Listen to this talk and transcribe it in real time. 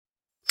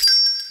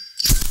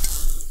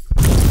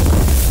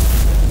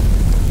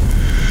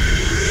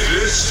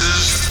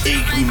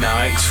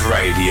Ignite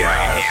Radio.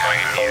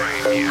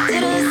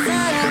 Till the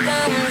sun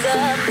comes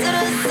up, till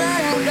the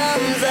sun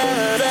comes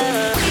up.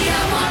 We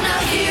are one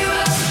of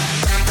heroes.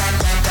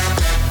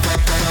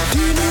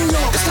 New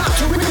York, it's time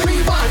to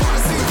rewind.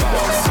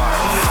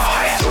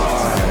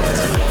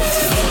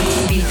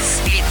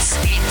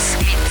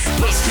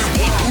 Let's get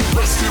wild,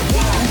 let's get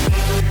wild.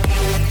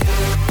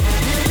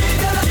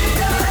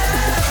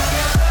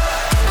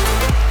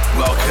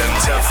 Welcome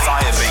to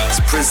Firebeatz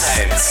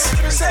presents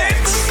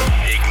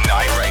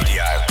Ignite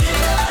Radio.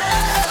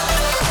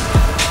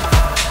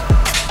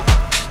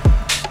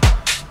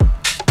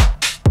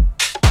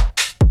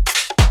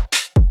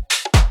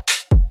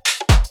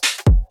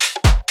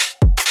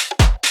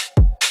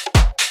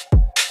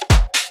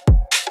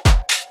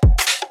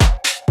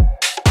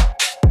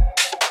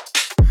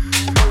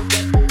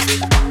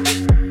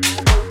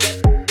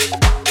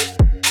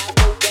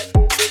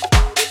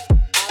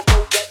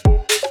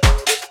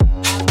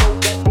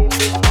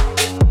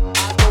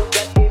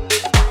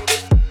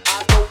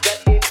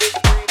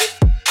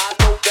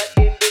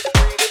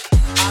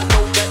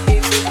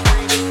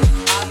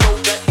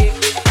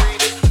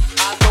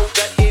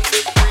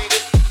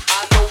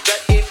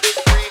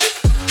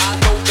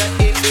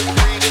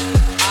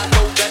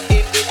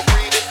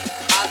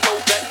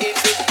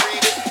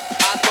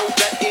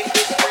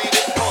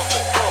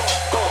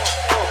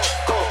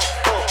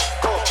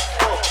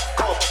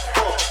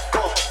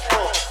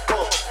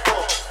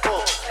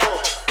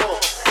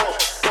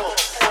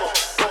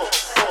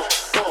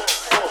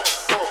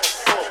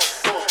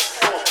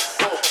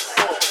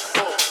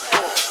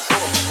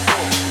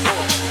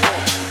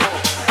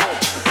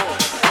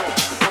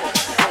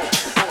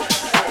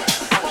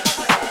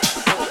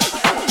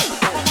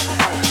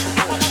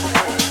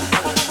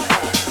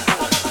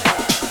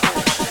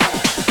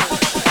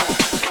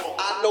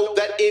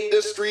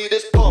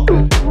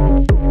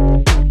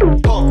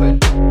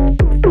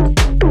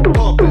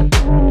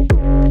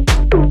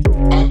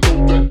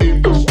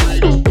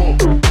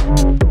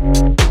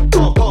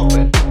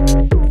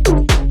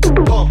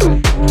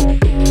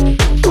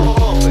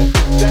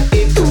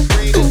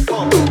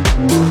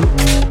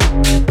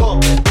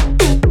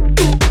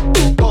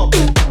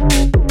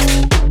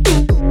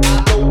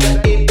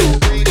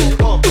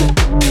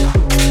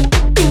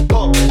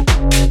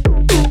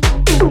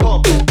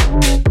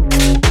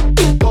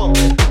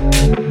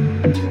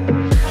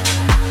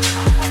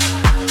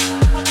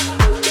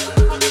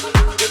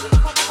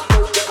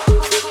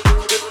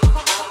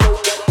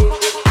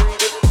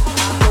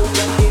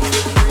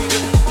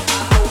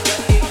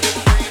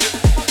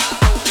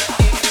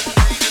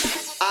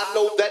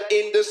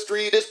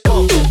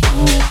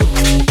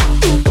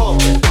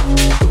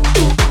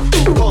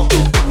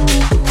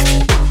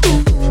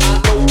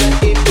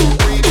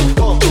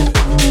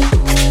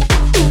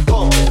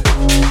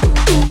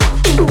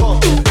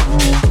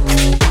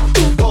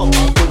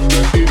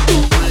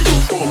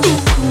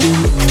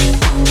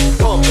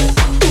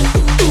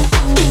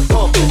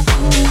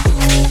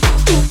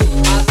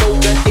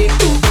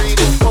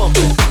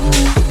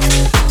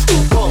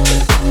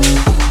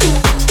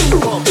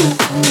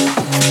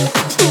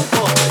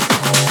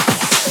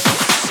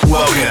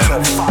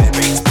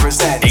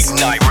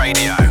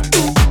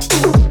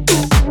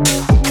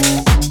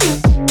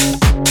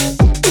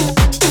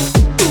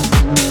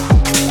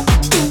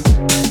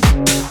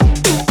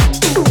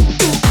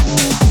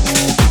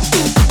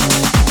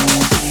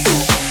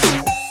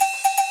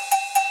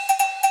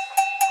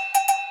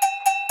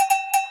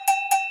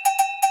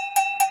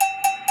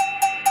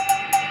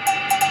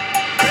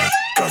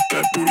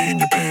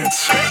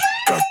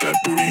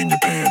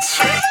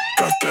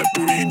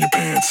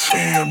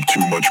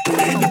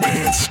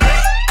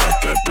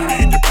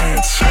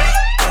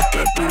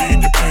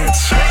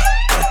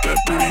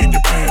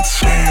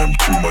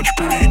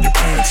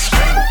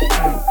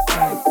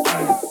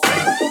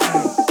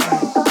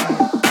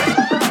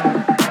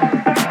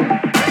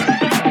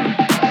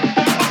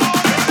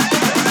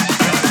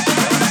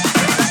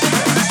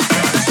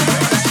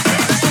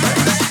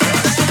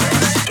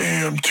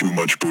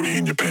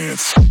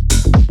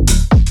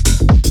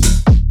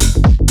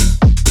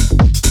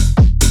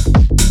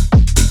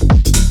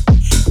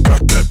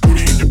 Got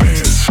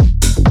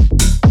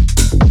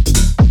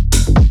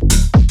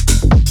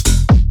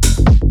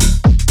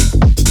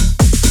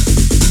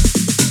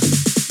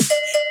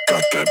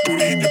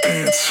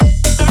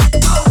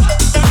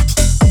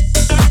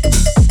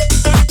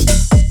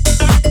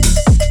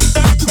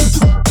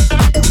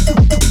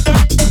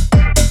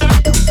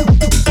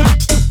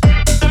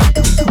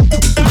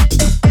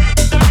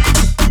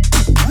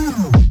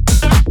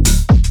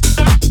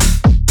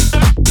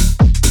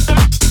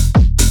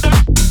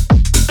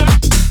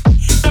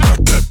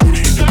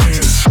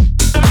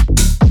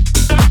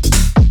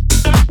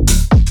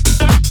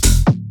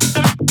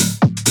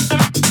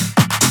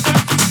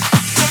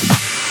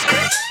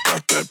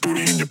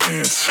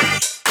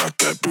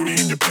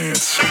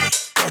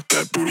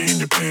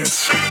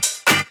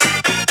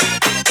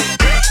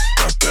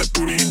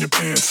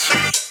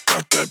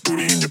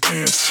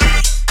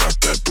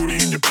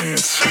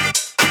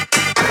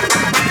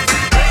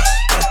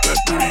that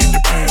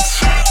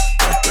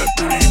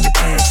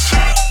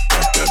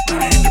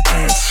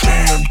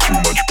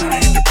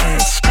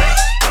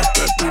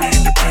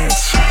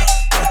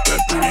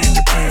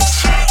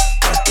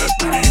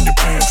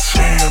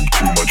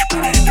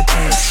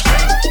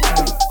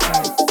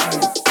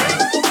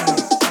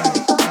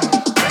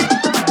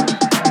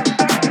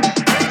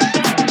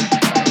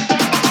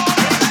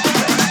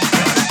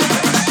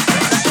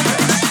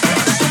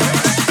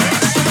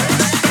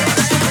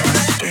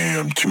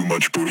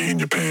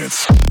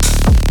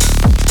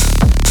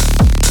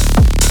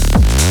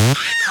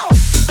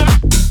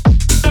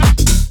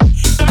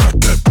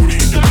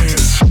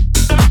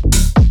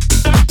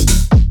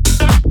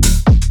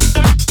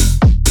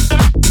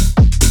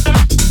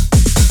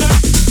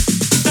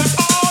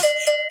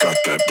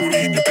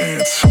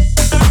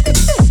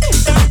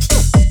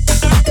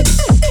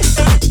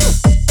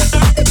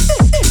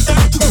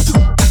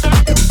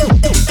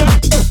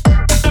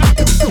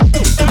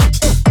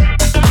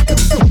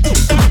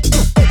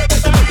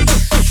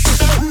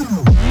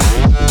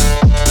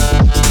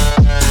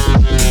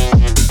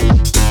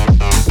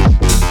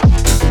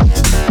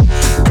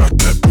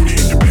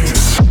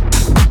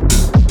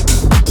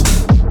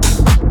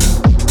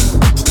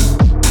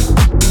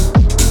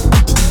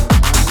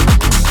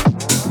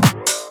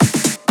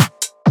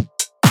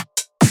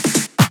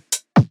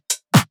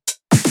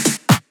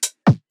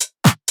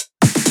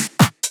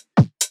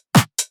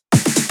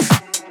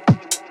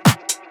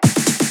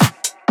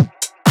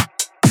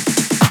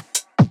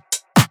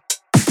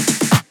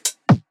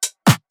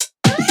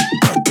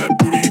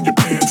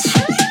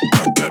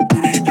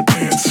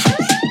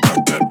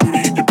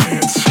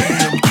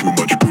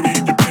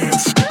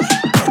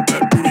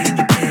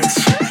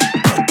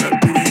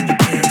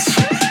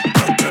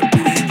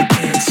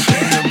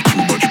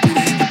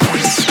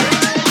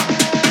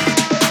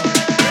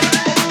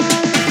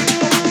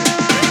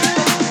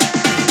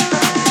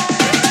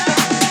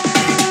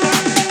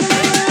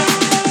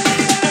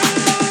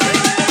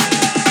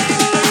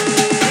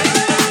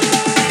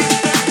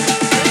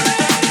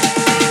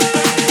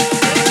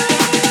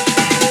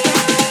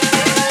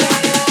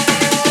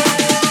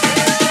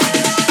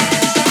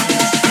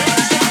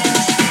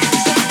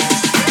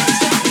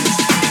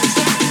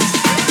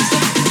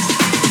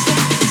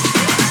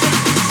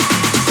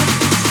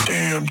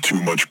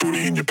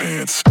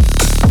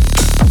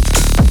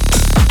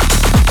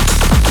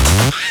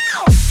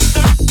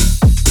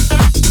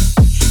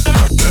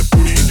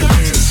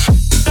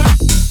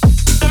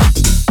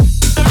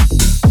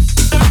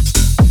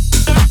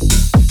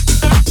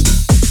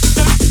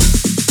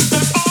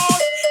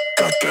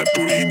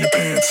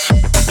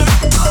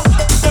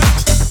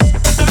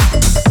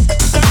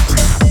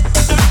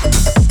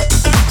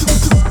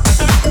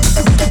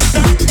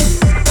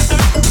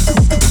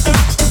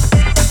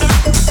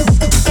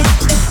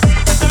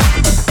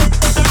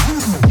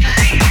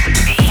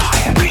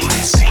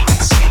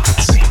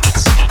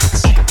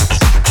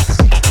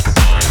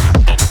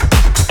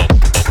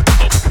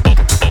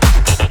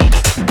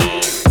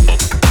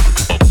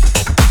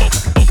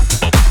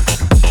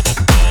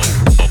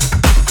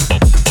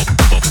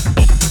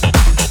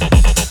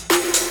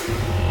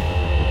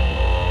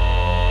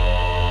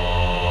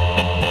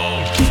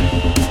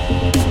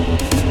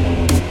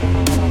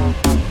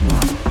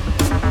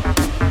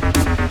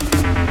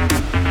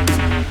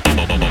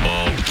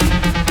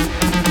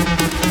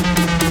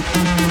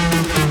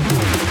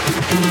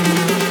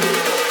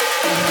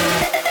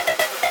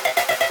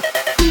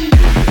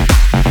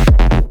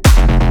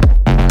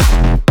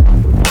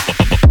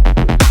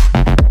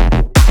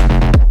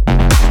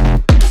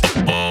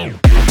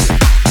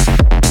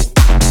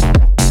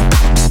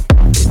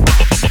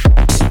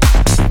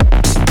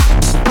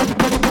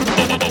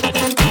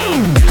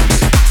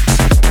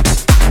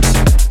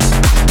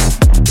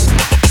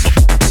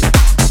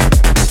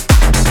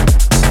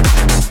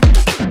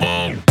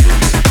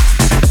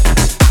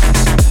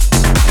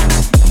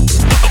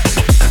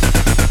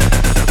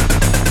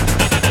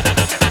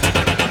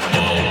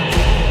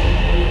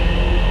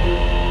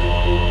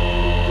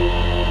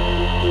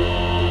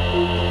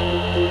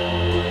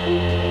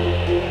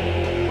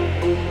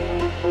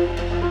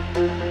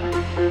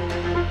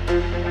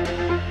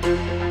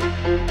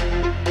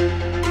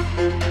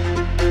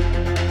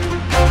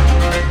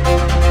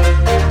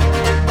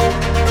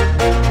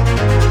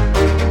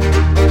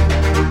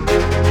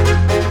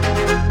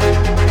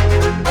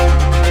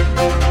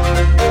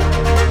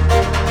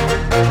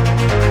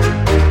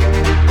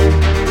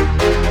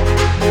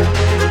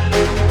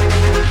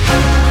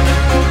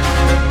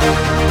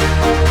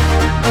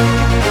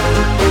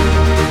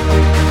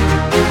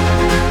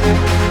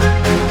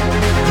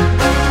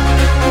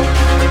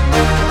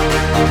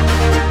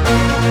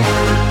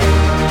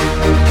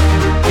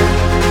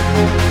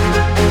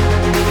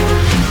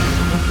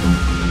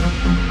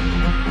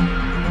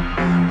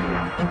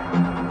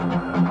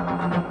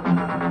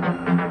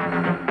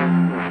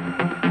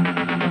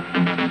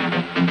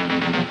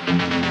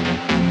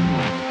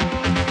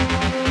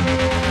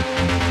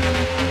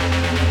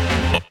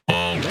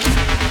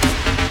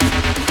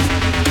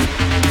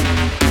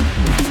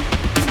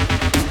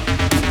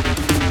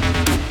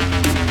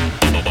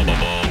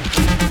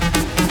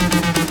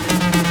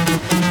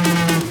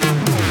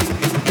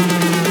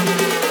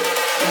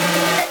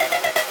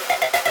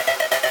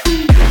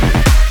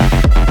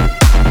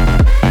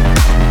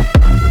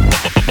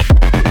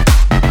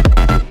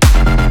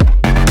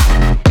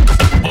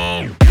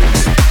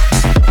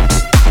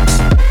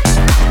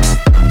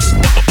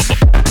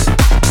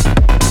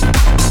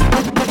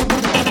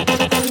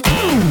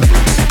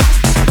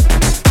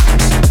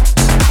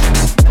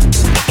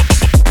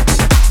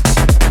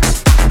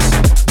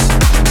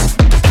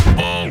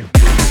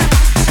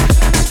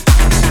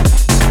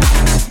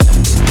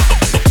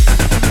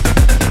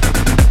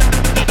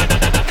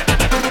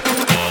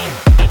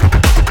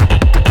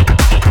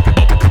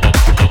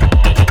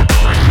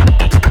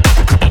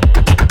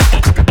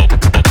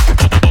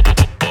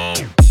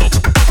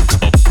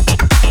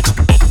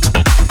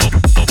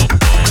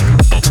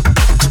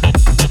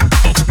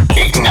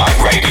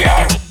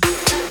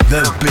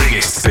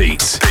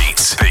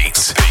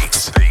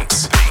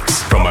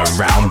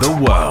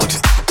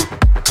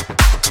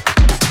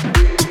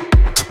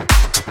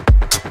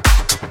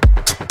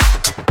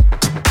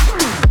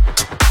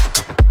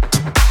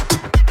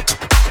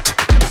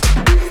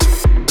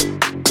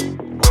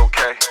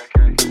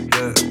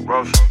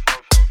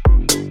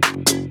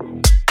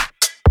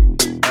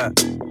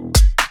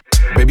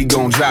Baby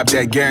gon' drop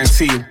that,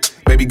 guarantee you.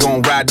 Baby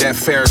gon' ride that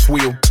Ferris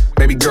wheel.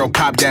 Baby girl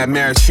pop that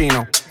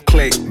maraschino.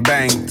 Click,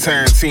 bang,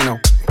 Tarantino.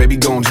 Baby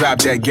gon' drop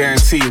that,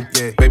 guarantee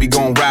you. Baby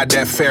gon' ride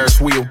that Ferris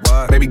wheel.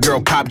 Baby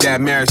girl pop that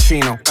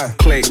maraschino.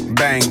 Click,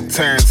 bang,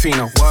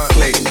 Tarantino.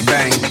 Click,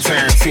 bang,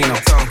 Tarantino.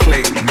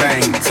 Click,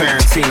 bang,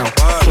 Tarantino.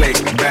 Click,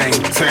 bang,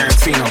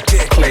 Tarantino.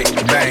 Click,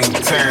 bang,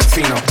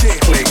 Tarantino.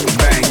 Click,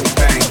 bang,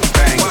 bang,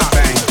 bang,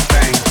 bang,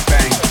 bang,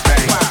 bang, bang.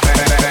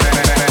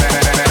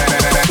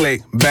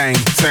 Click, bang,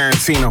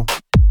 Tarantino.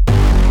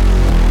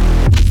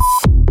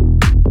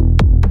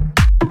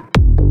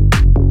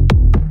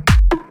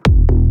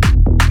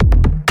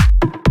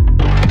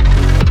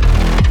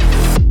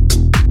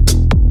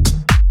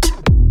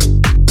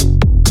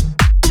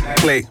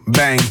 Click,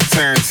 bang,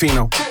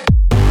 Tarantino.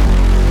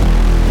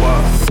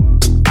 Whoa.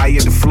 I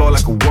hit the floor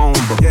like a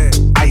womba.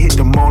 I hit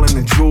the mall in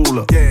the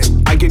jeweler.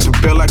 I get the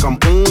bill like I'm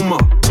Uma.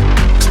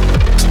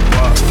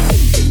 Whoa.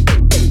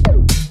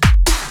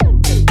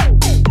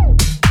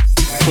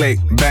 Click,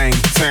 bang,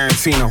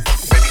 Tarantino.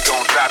 Baby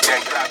gon' drop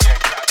that.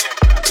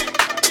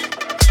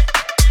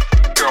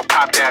 Girl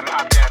pop that.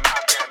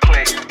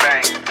 Click,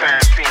 bang,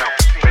 Tarantino.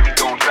 Baby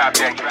gon' drop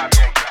that.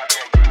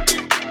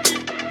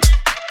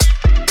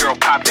 Girl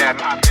pop that.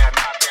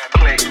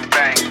 Click,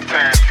 bang,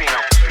 Tarantino.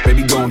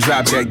 Baby gon'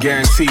 drop that,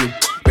 guarantee you.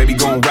 Baby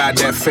gon' ride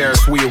that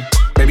Ferris wheel.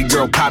 Baby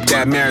girl pop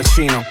that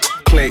maraschino.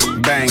 Click,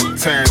 bang,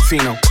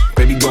 Tarantino.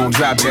 Baby gon'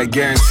 drop that,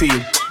 guarantee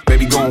you.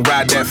 Baby gon'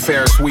 ride that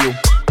Ferris wheel.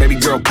 Baby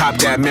girl pop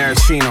that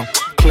maraschino.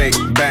 Click,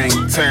 bang,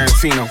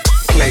 Tarantino.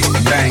 Click,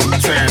 bang,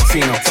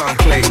 Tarantino.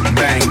 Click,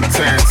 bang,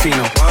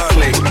 Tarantino.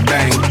 Click,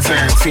 bang,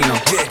 Tarantino.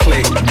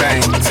 Click,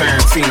 bang,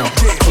 Tarantino.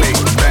 Click,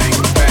 bang,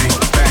 bang,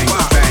 bang, bang,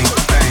 bang,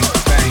 bang,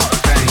 bang, bang.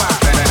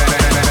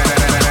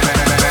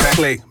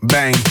 Click,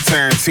 bang,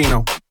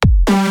 Tarantino.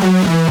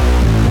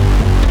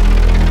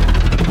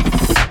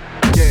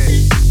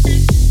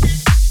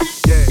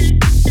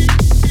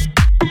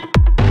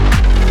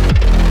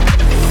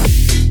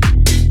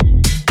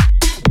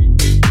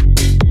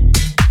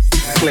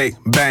 Click,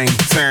 bang,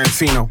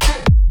 Tarantino.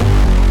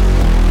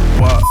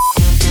 What?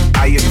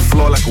 I hit the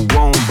floor like a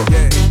womba.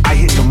 I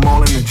hit the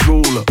mall in the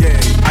jeweler.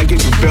 I get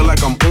the bill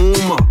like I'm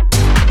Uma.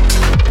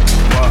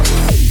 What?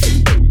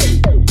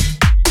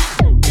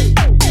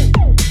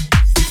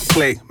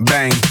 Click,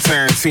 bang,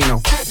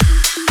 Tarantino.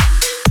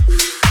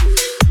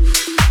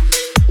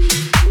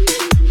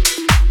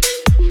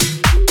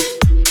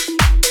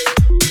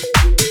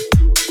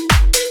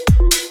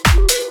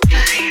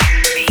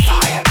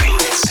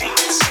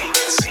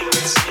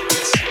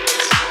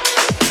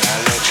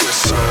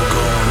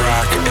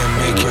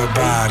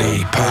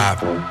 Body pop,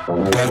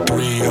 that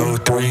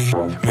 303,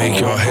 make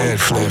your head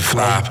flip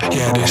flop.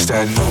 Yeah, this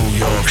that New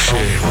York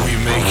shit. We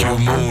make you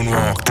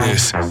moonwalk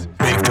this,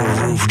 make the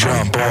roof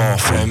jump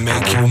off and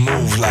make you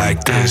move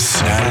like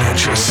this. Now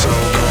let your soul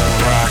go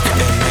rock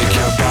and make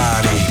your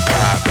body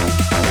pop.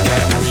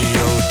 That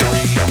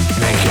 303,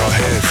 make your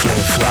head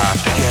flip flop.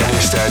 Yeah,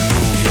 this that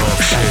New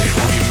York shit.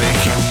 We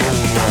make you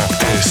moonwalk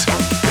this,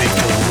 make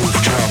the roof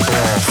jump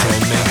off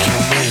and make you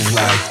move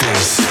like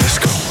this. Let's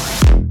go.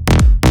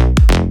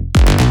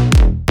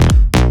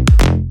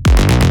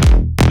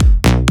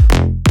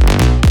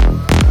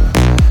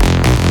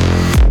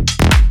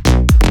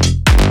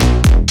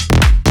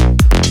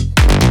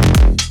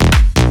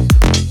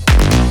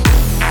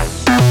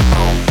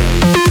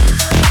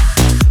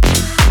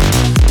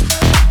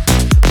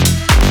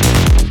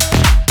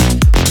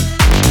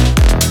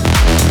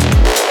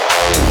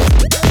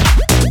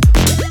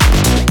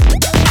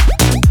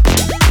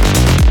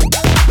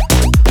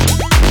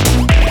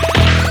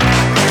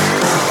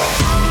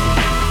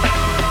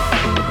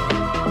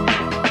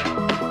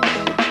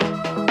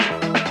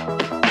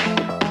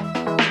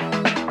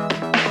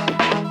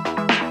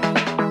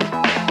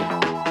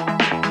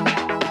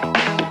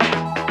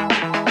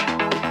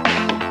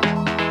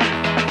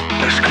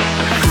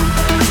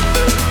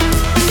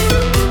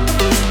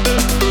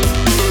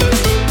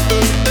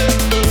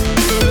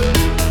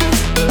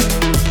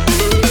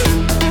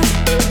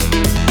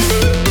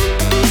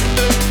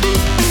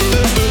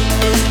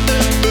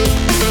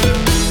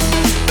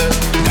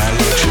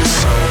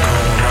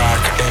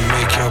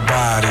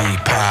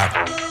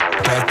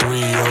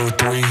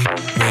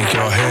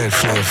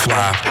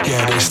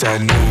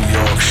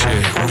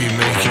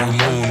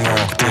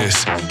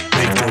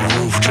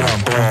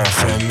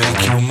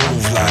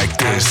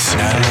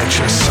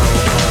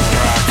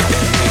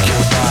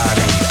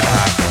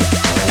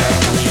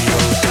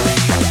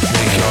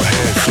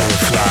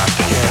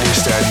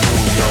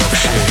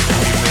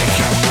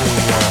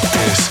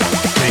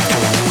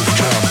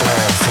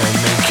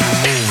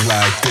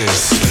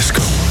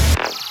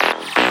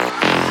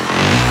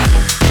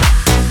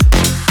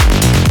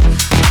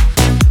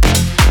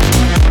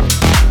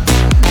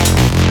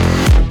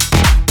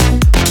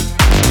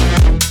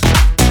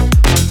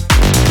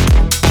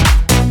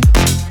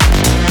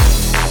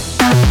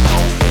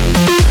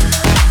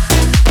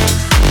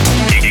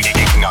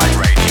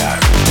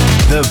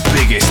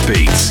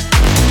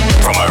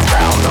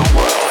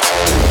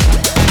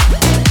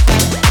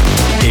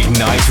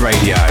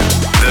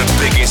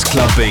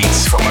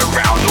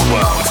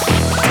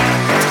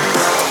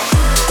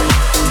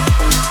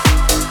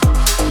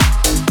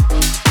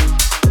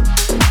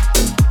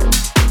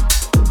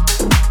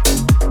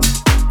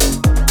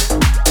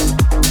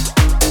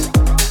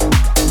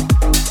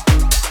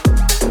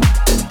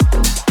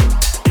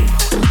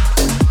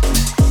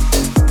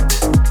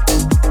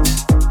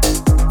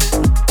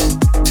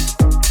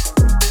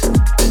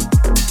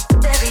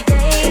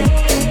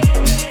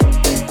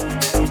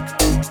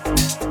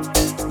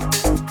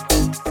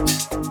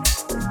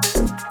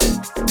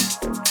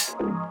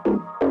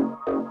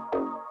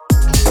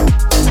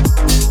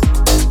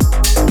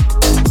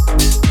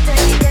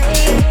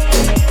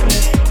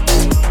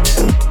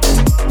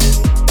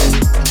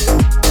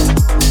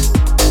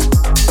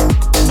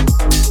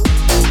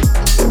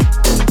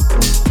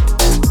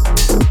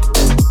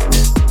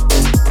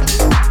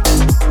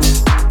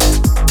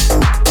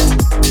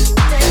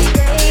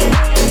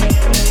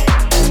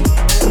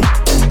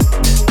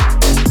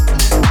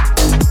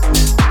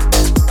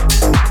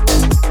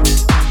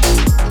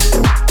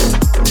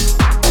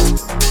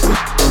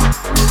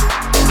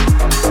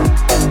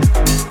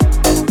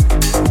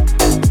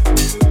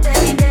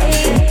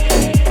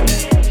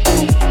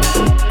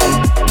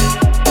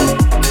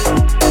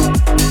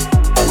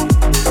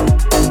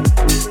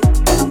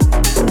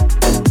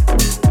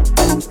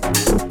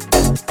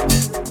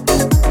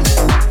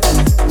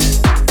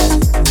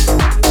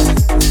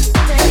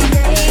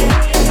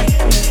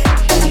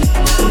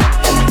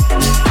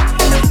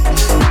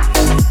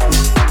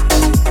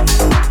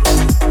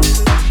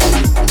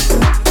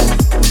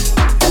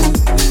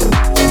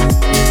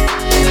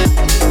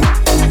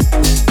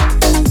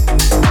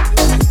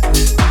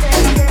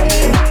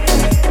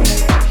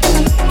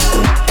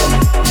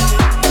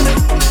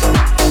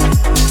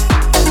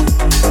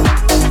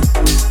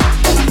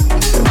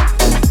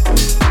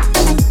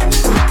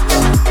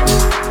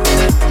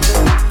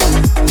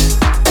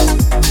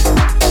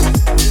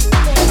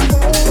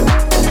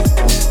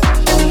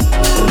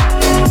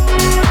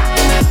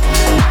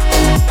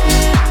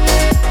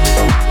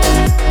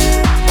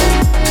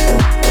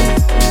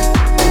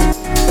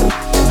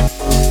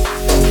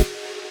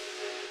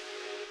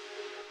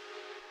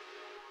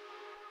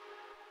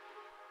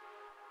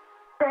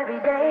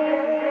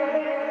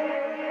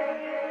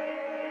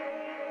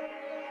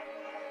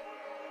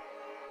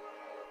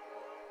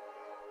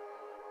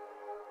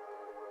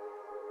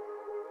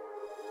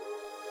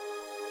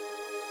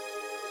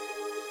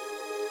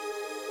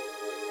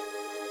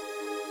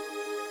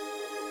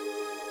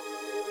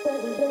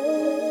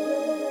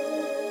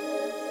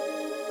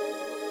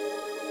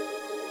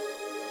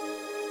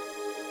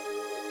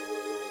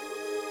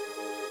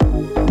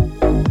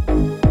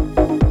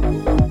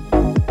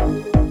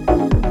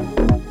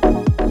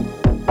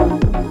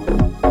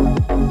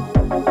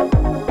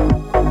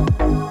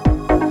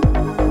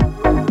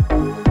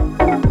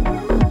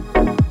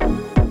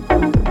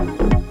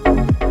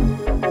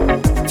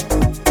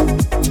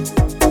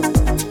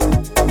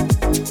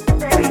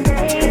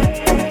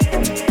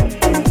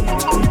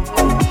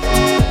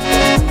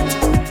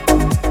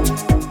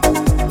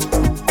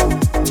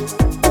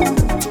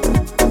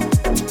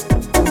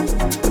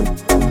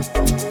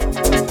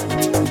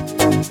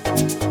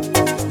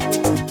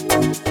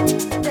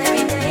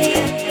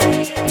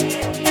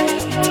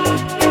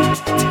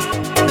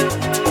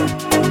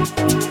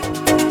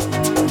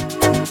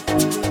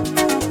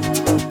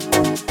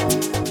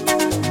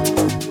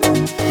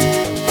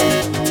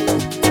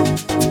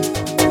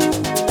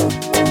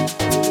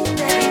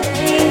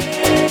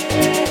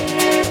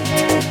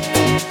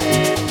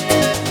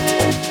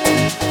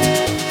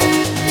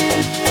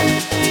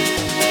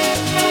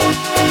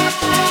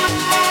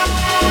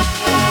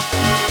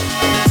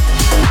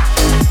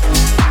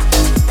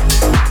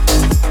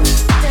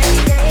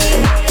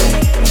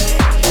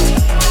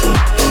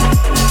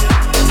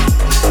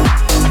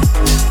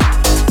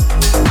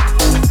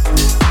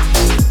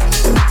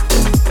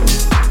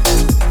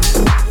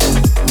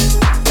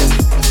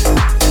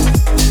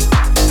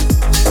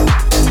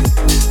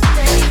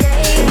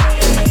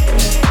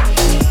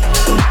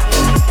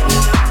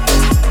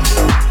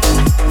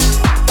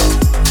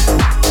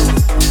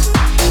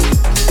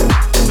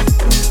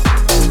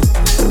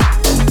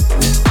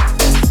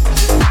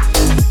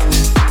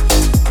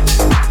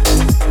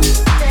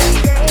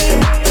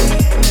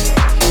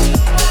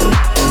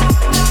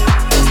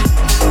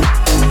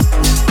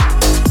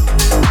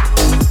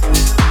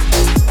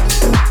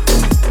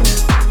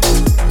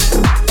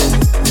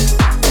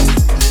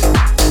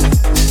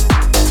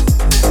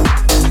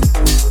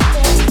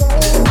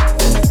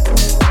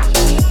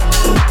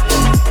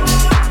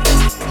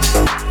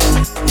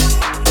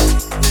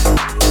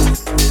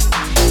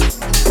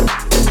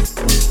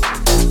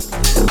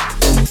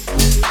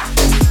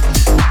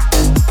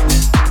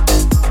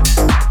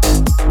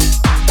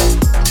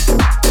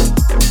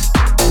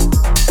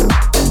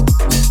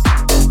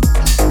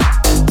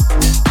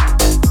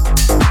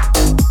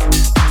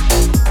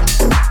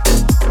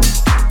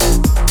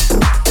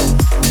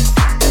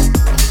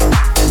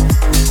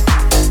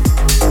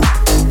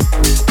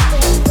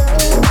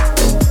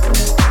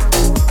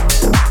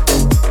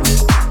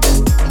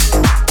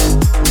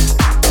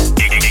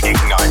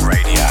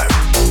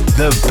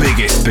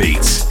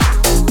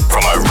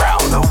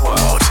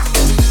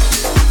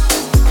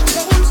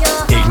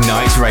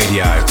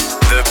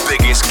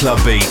 club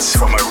beats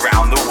from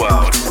around the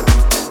world.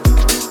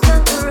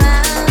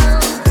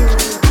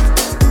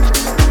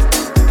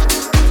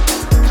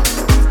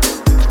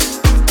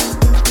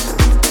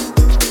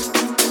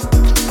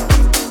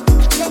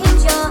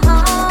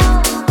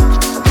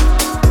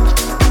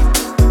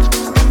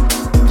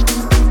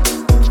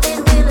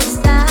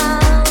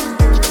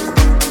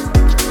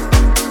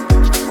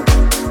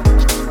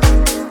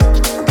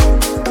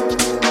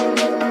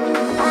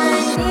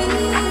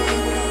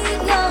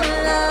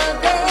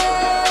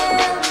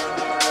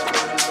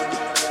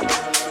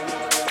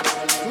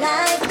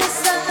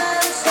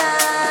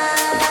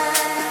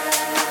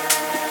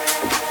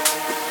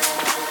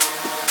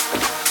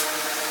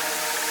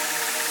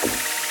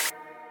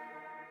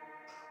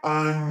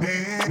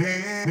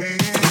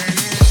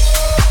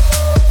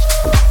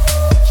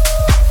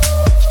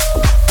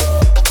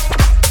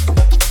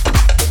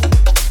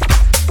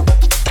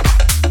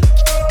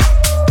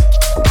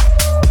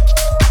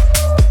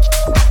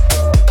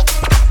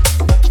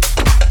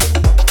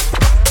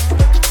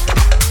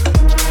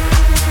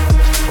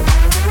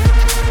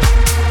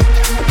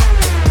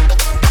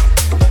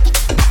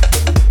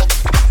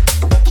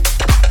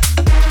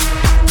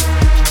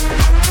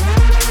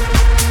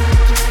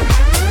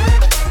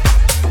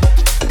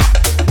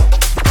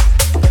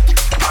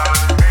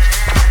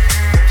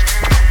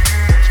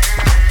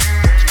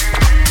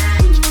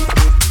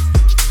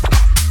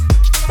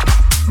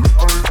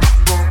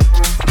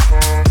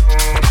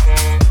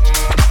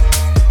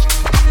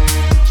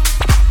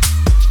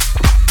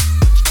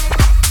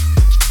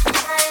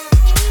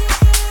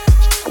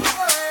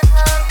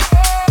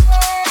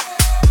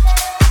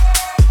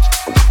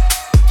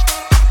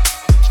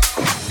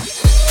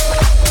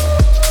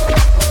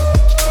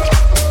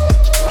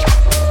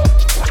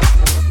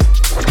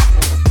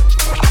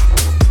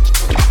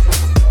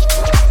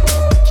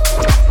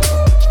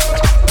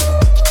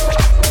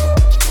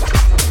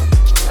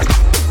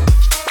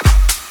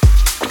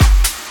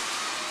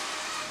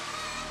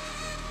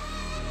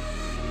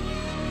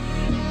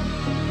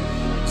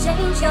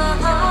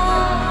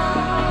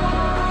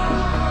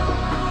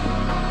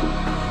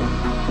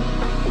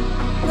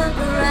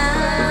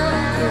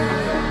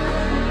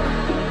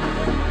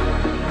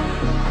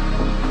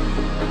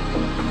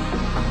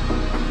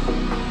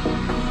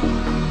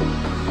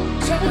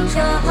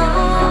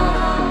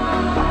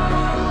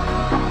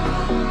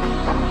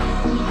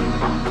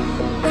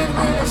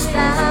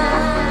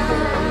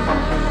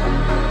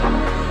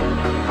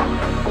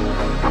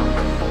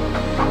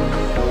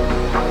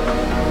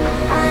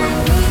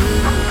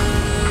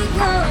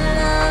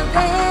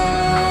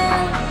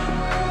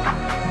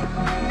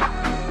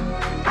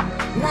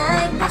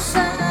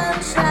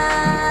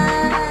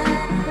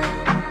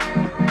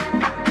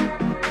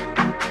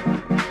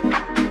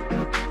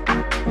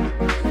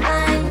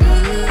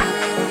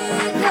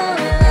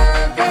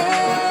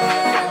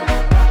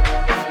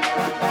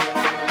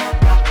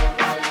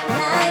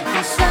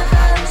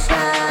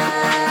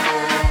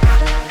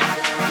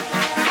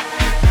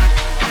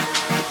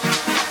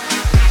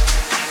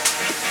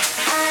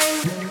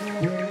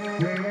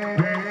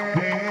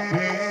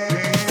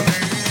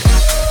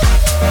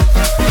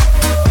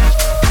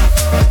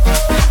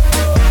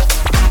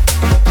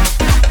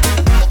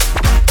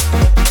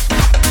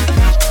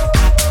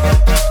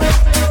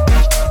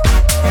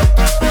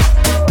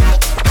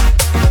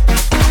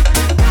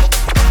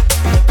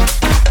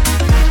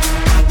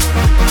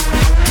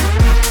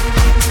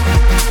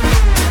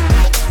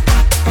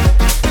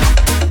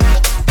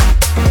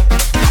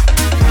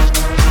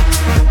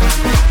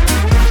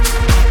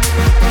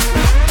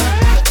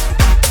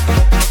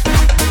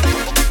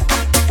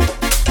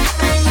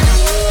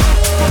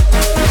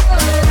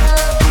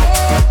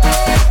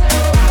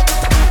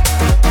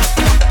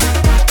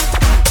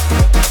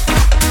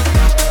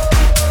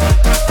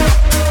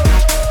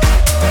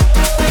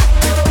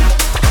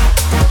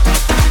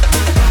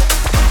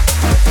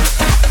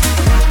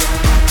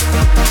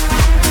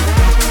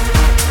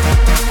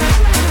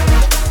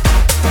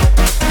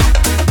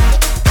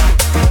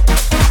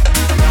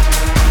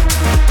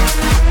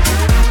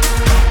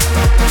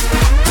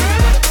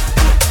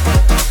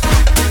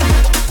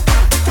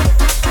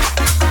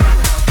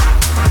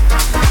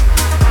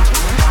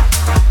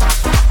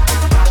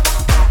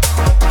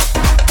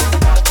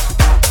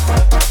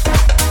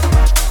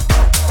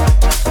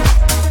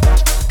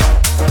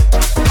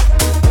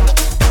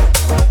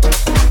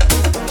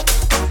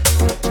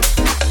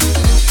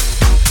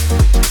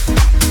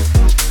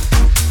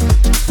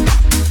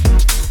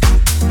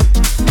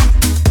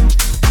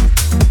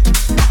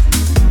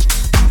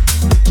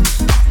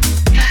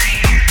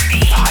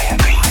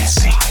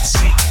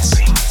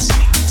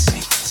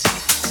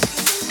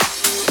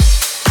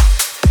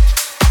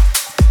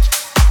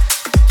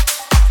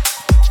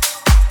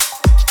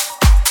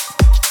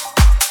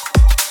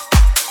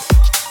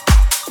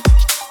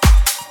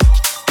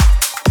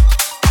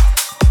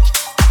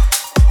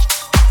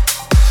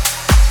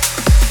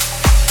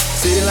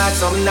 like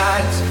summer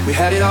nights, we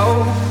had it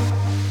all.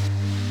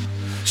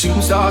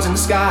 Shooting stars in the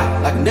sky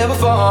like never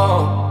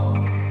fall.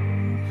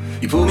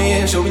 You pulled me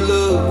in, showed me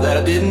love that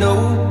I didn't know.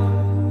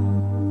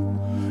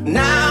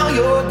 Now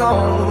you're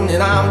gone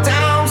and I'm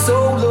down so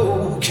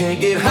low.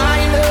 Can't get high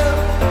enough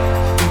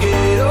to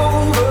get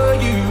over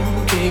you.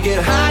 Can't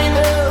get high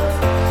enough,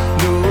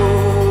 no,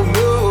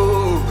 no.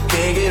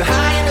 Can't get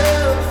high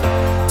enough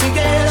to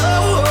get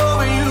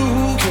over you.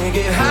 Can't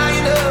get high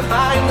enough,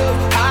 high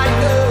enough, high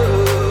enough.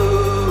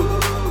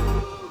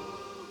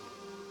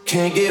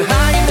 Can't get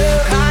high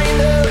enough, high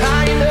enough,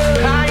 high enough,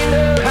 high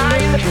enough,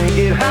 high enough. Can't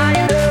get high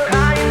enough,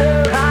 high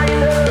enough, high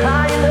enough,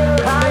 high enough,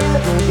 high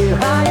enough. Can't get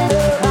high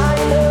enough, high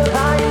enough,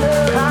 high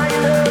enough, high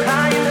enough,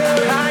 high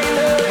enough, high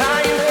enough,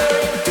 high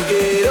enough to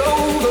get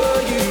over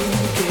you.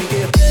 Can't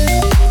get.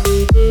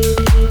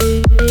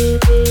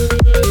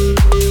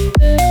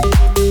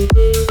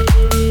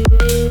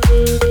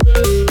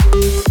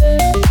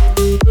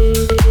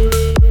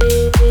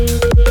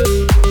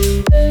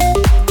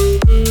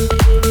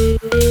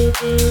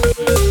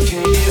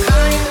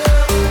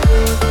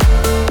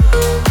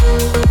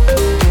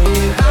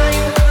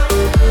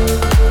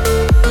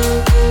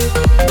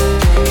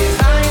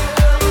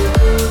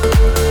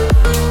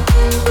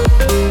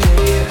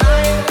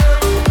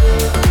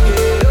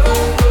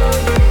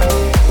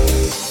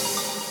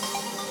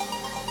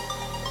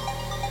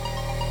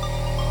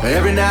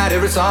 Every night,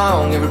 every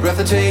song, every breath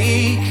I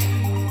take,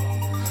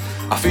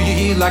 I feel your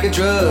heat like a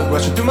drug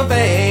rushing through my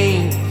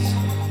veins.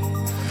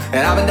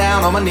 And I've been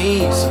down on my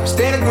knees,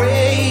 standing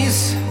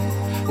grace.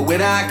 But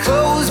when I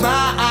close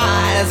my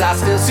eyes, I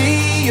still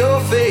see your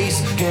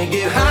face. Can't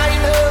get high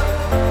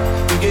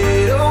enough to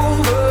get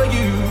over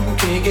you.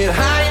 Can't get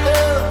high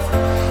enough,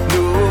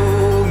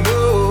 no,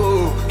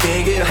 no.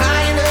 Can't get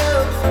high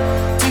enough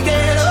to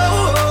get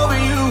over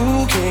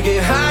you. Can't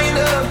get high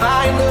enough,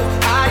 high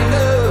enough, high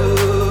enough.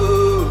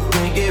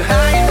 Can't get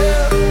high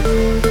enough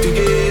to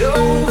get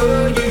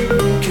over you.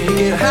 Can't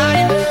get high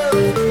enough,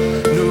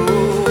 no,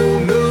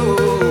 no.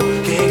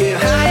 Can't get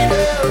high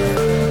enough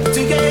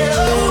to get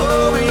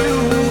over you.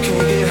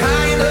 Can't get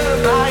high enough,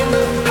 high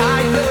enough,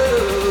 high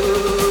enough.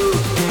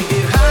 Can't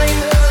get high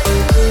enough.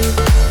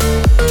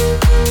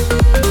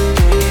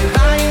 Can't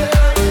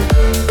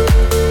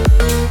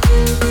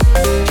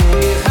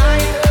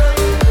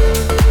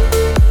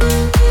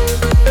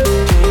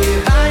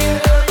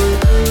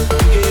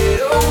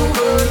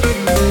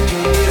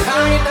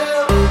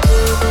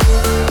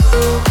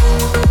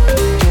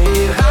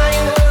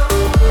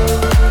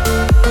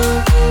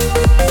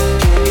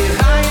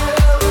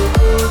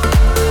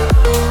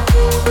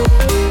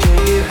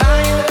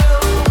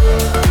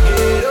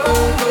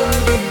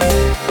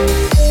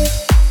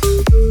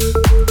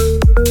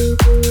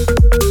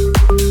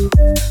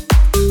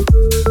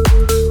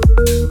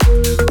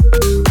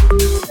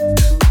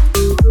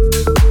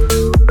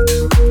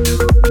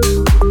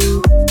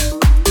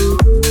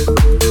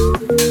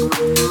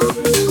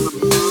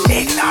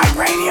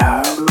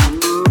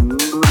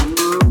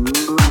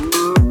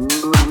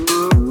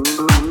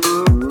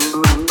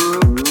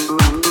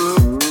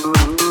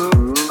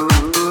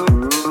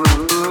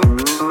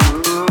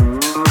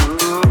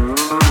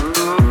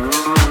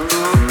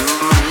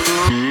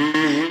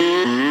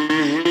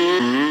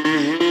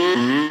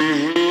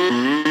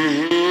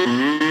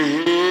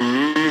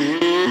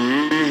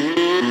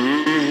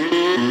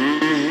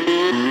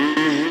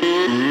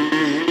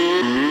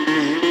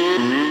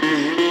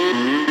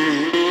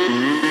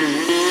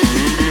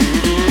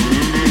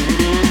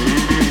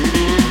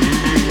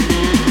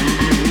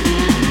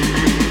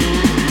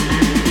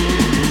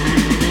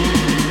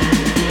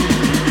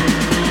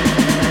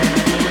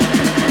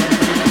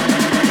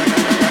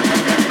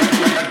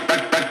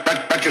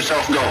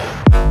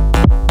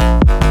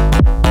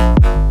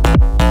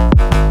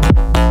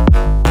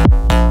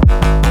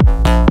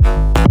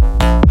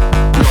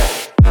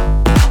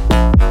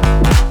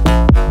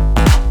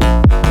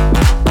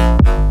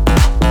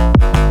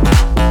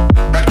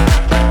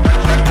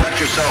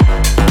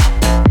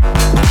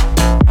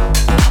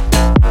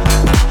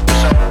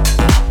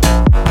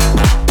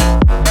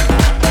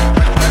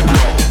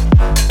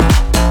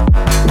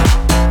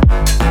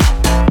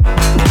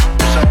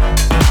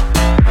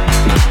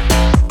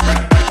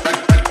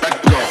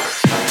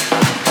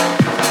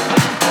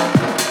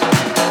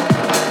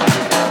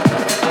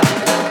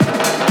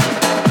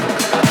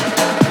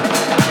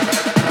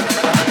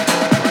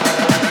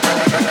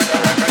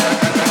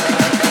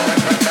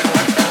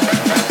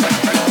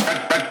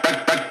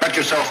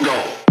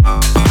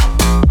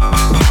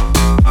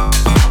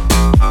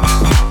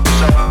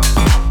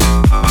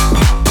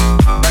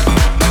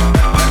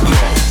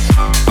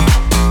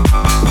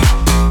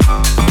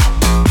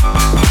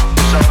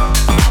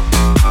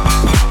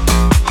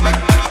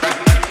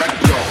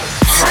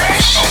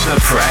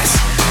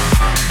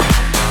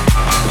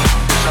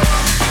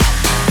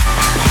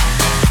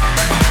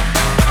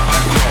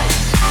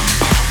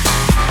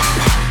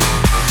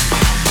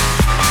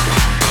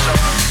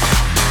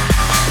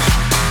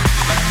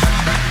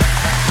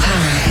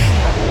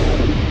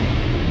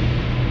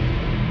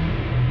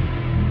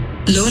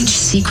Launch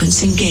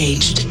sequence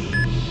engaged.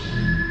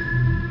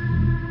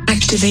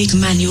 Activate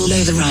manual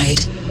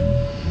override.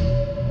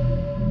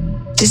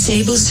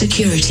 Disable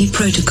security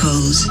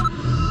protocols.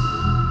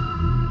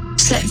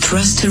 Set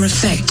thruster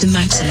effect to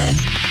maximum.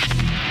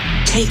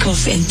 Take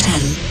off in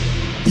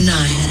 10,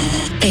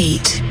 9,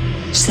 8,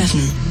 7.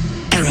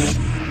 Error.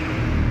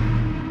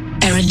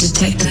 Error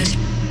detected.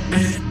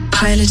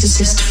 Pilot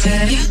assist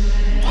failure.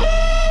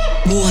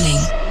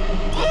 Warning.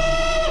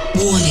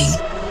 Warning.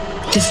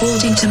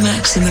 Defaulting to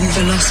maximum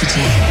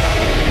velocity.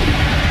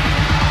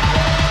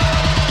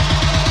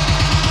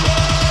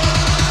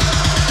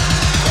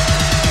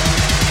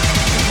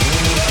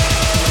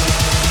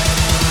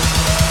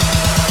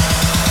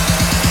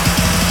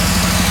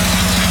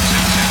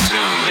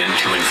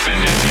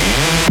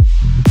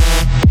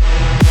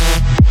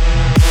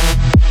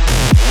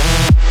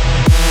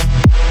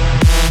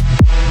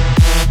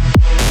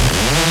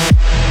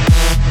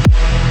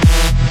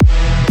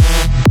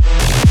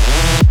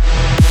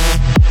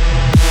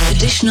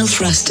 Additional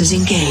thrusters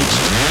engaged.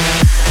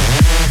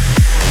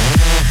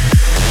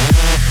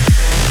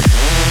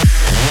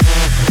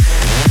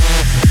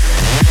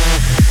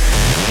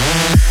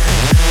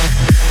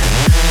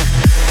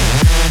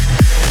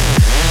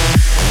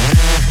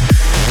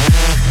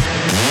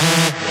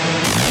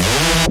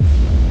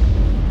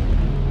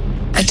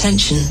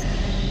 Attention.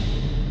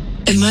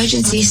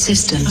 Emergency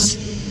systems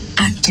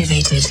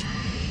activated.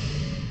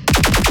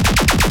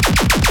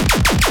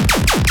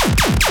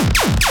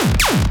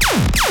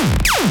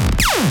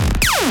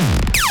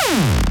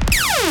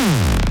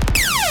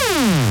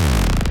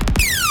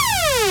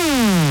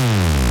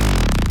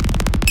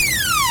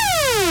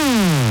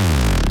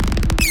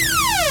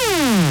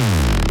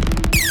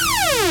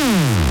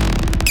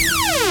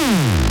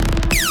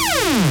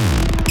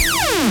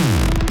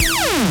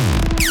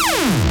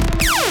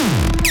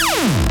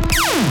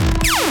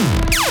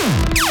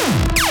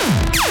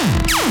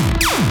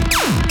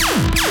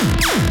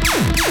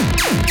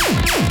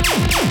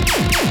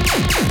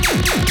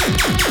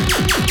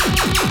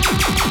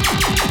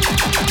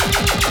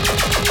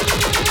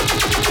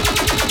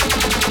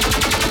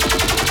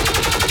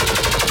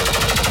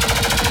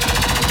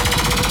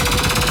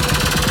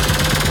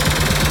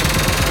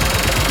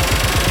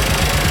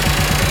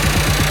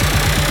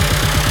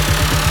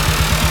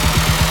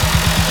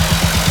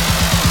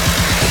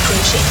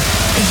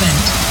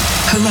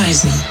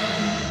 Horizon.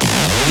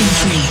 In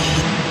 3,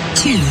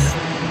 2,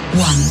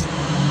 1.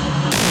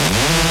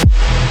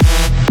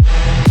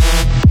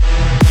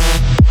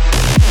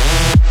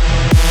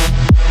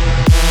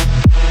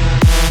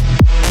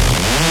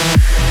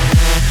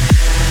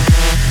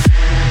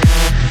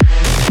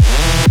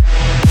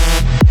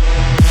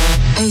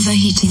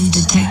 Overheating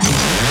detected.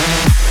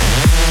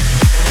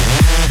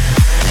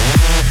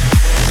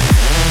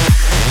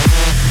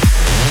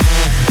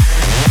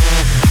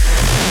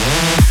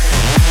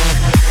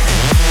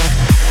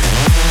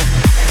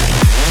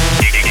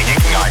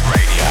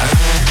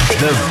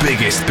 The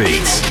biggest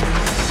beats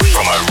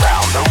from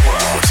around the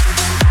world.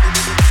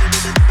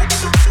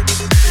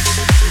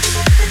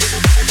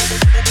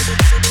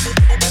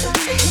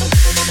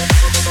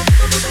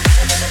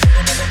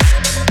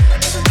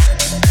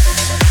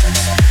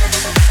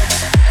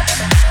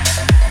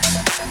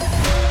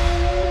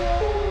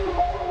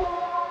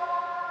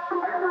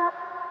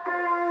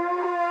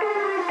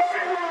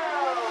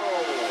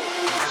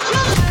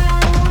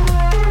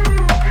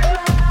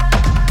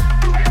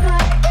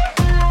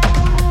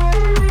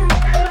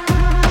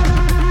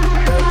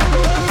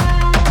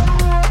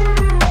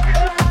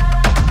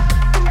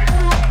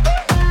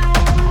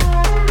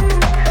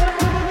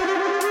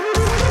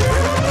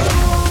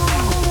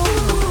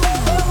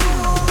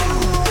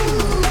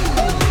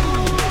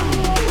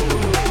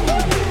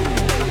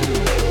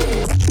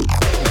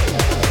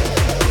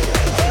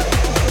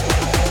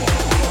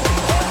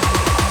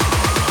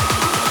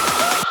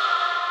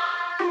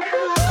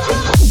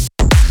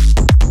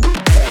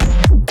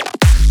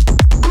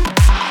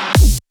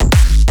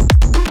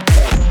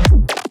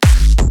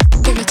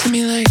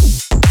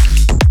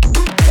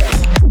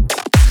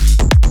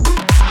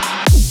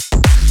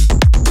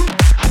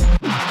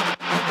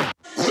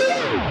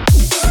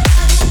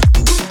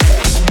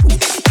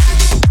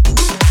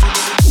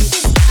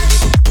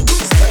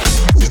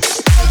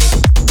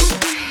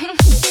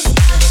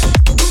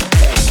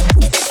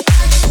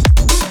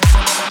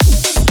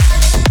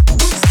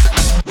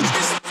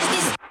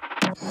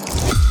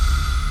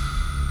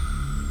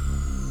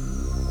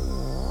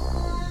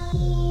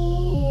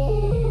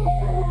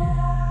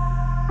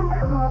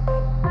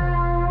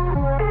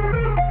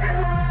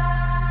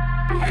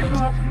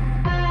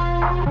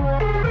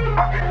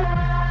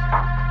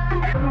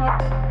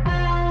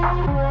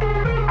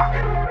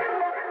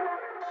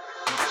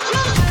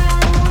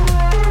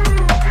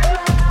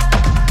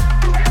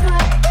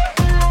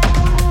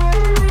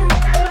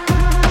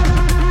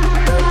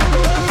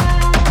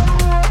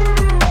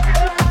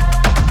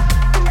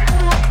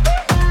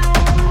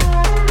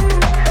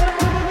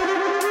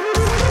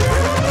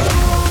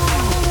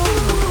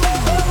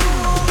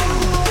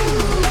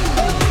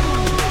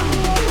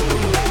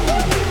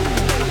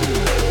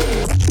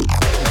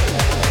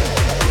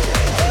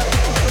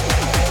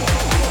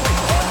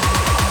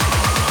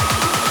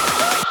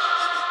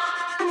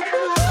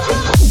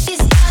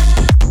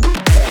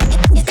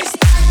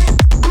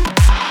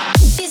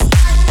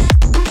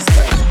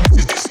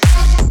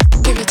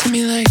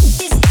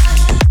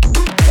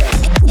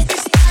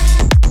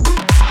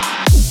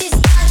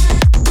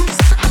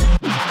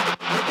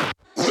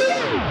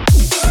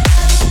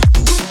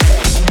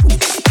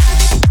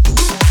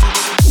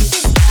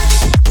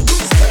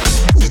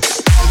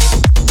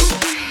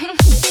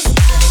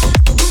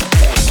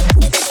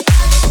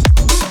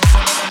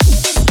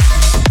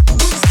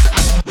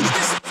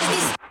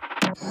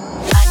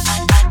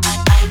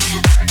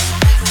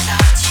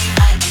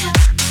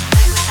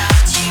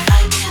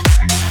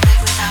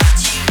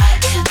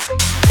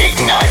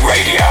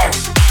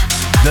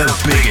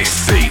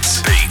 biggest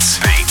beats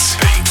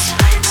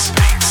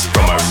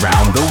from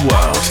around the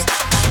world.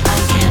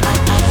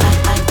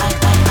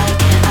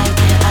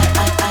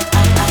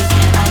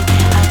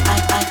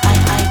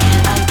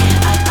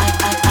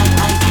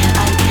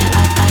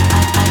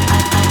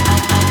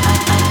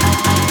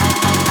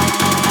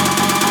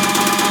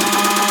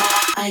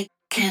 I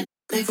can't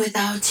live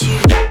without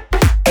you.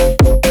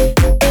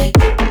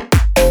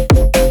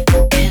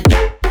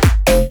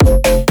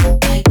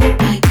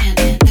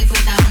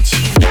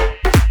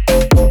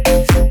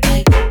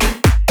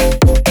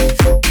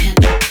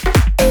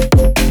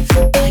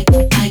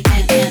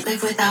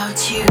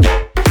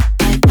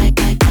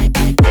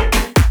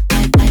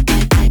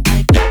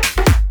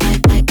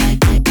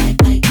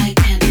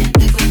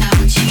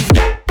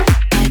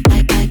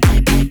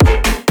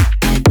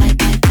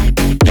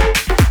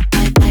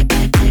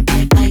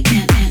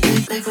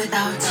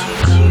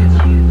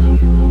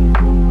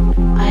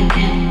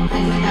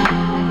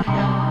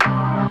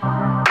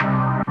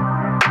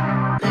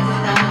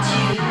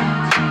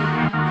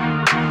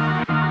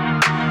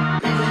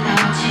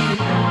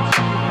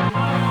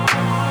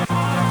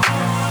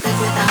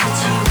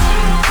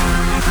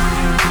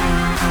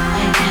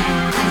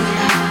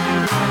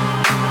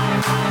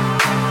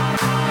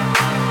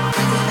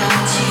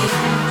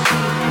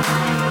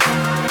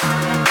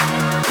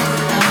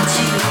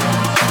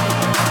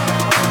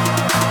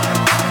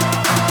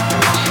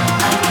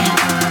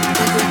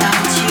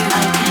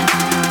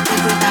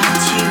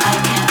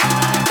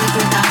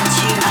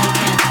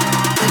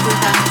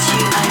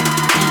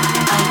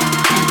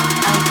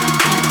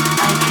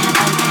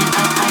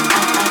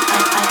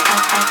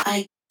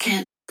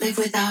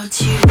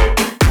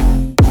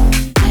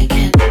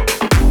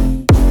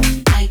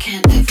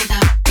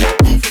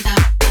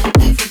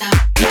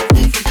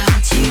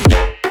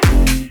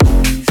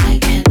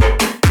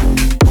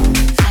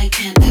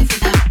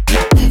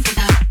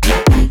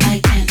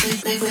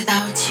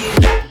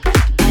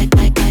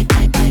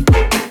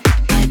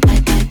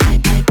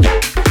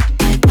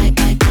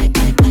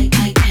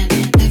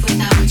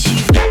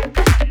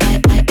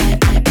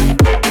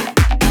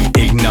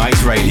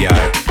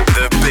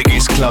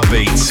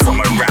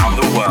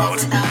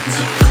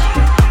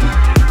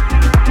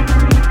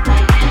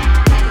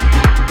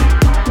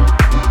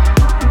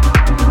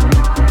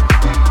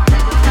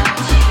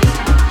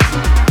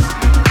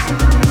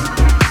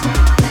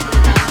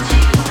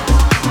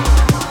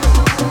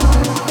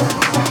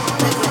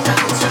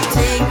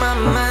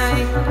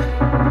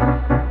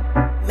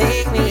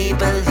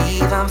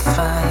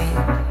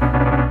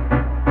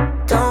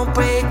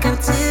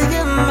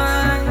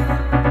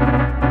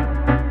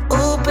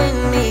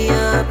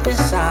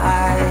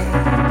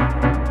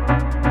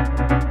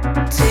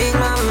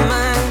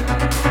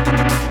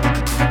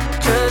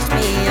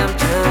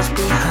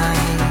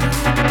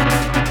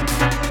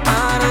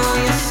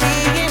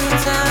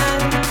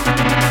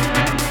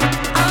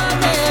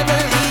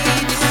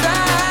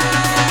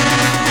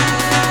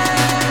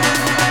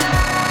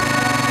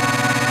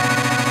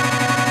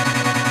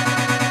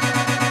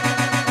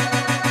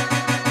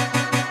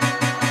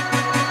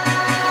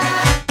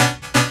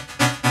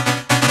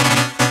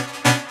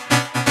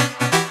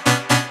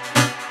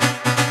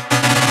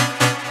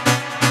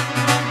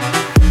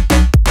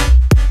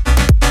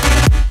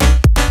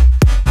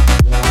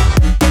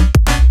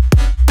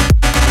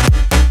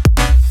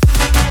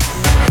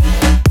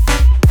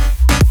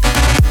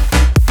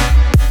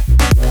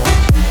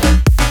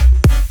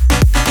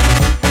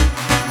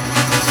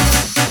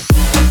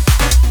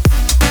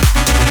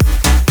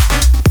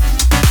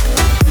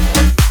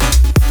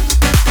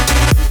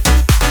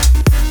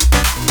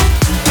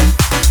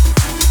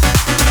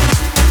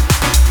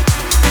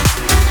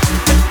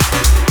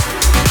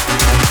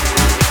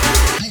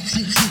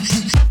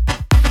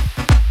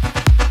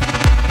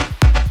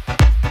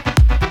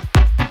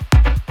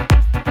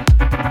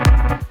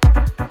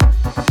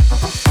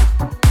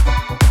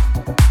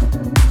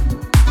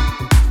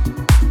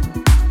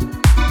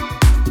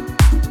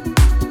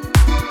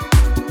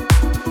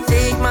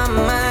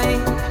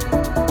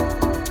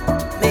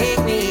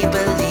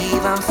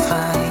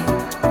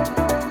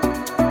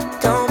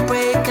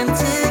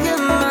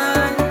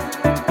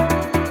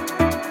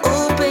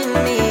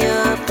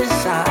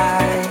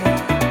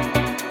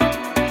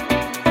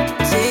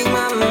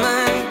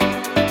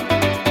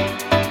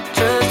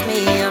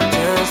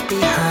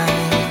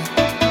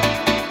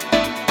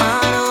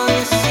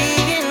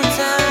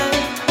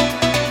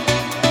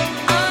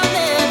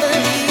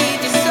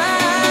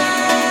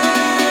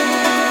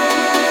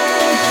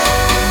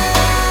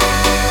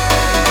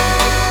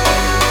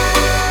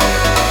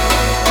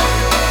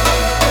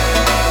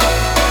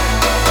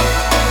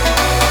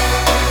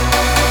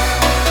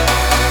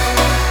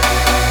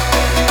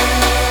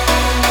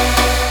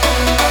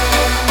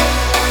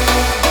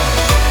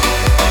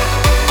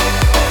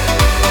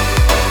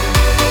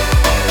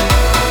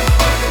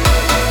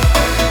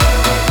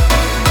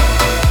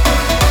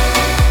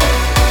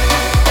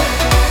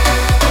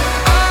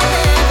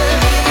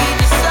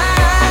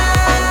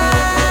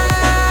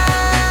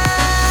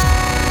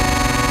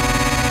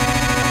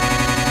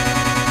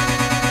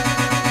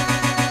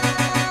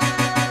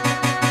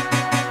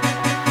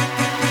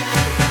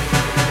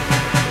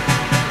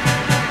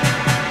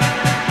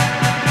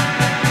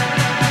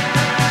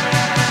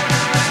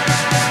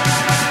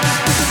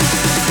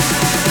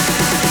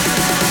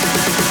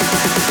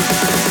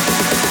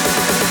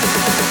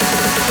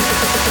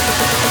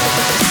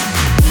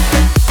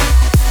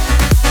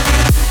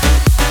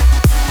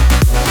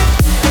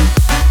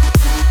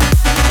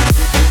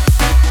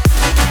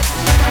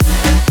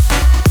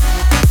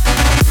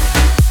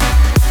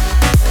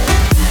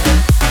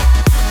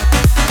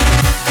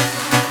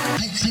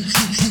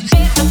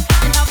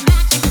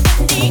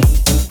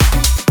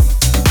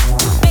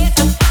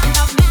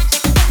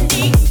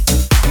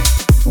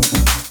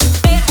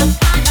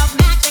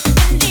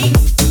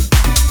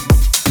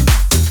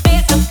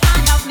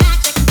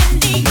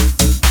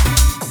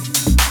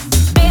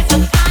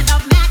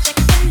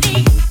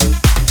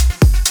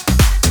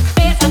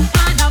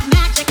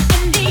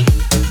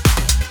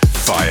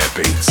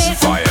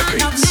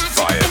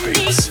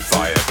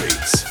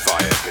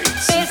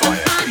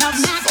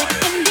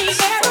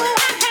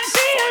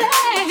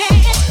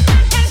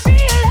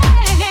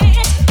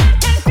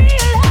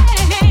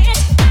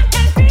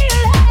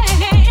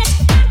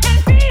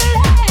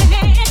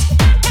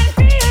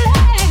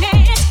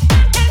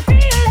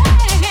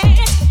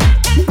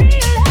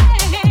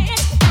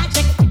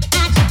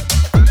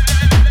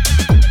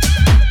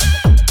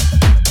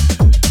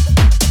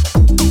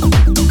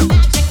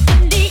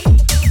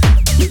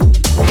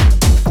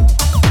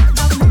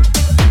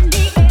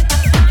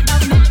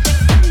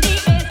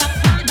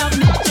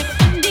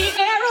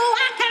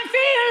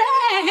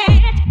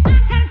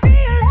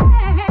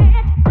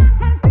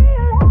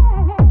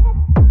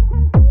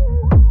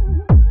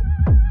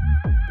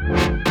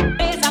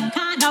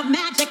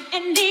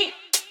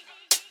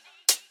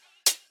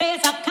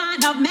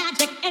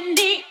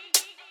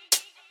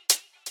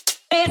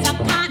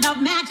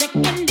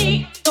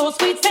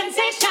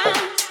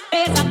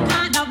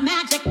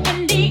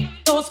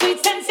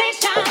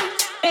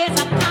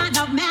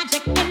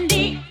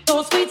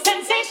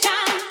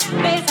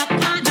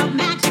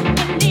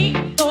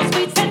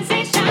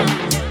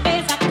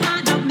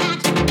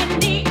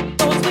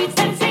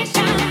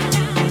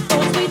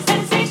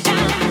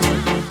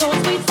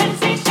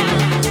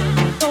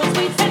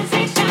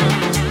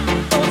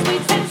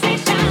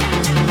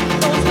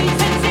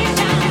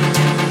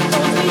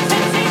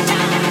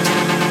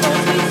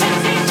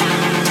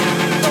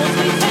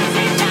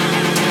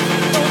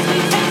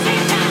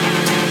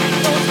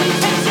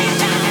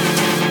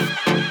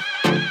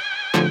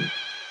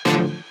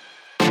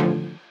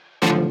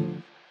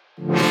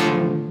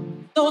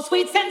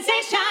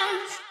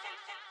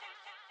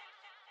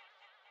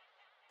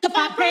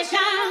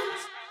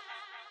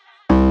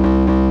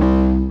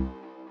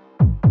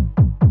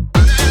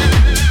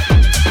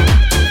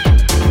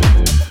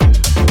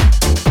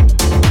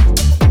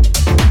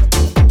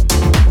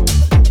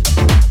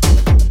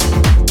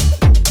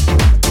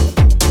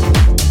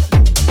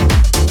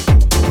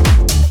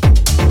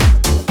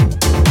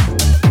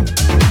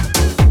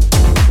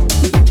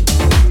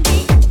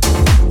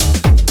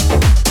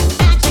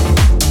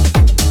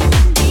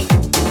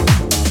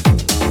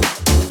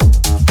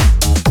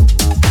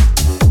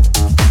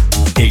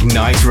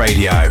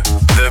 Radio,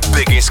 the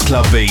biggest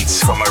club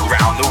beats from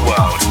around the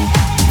world.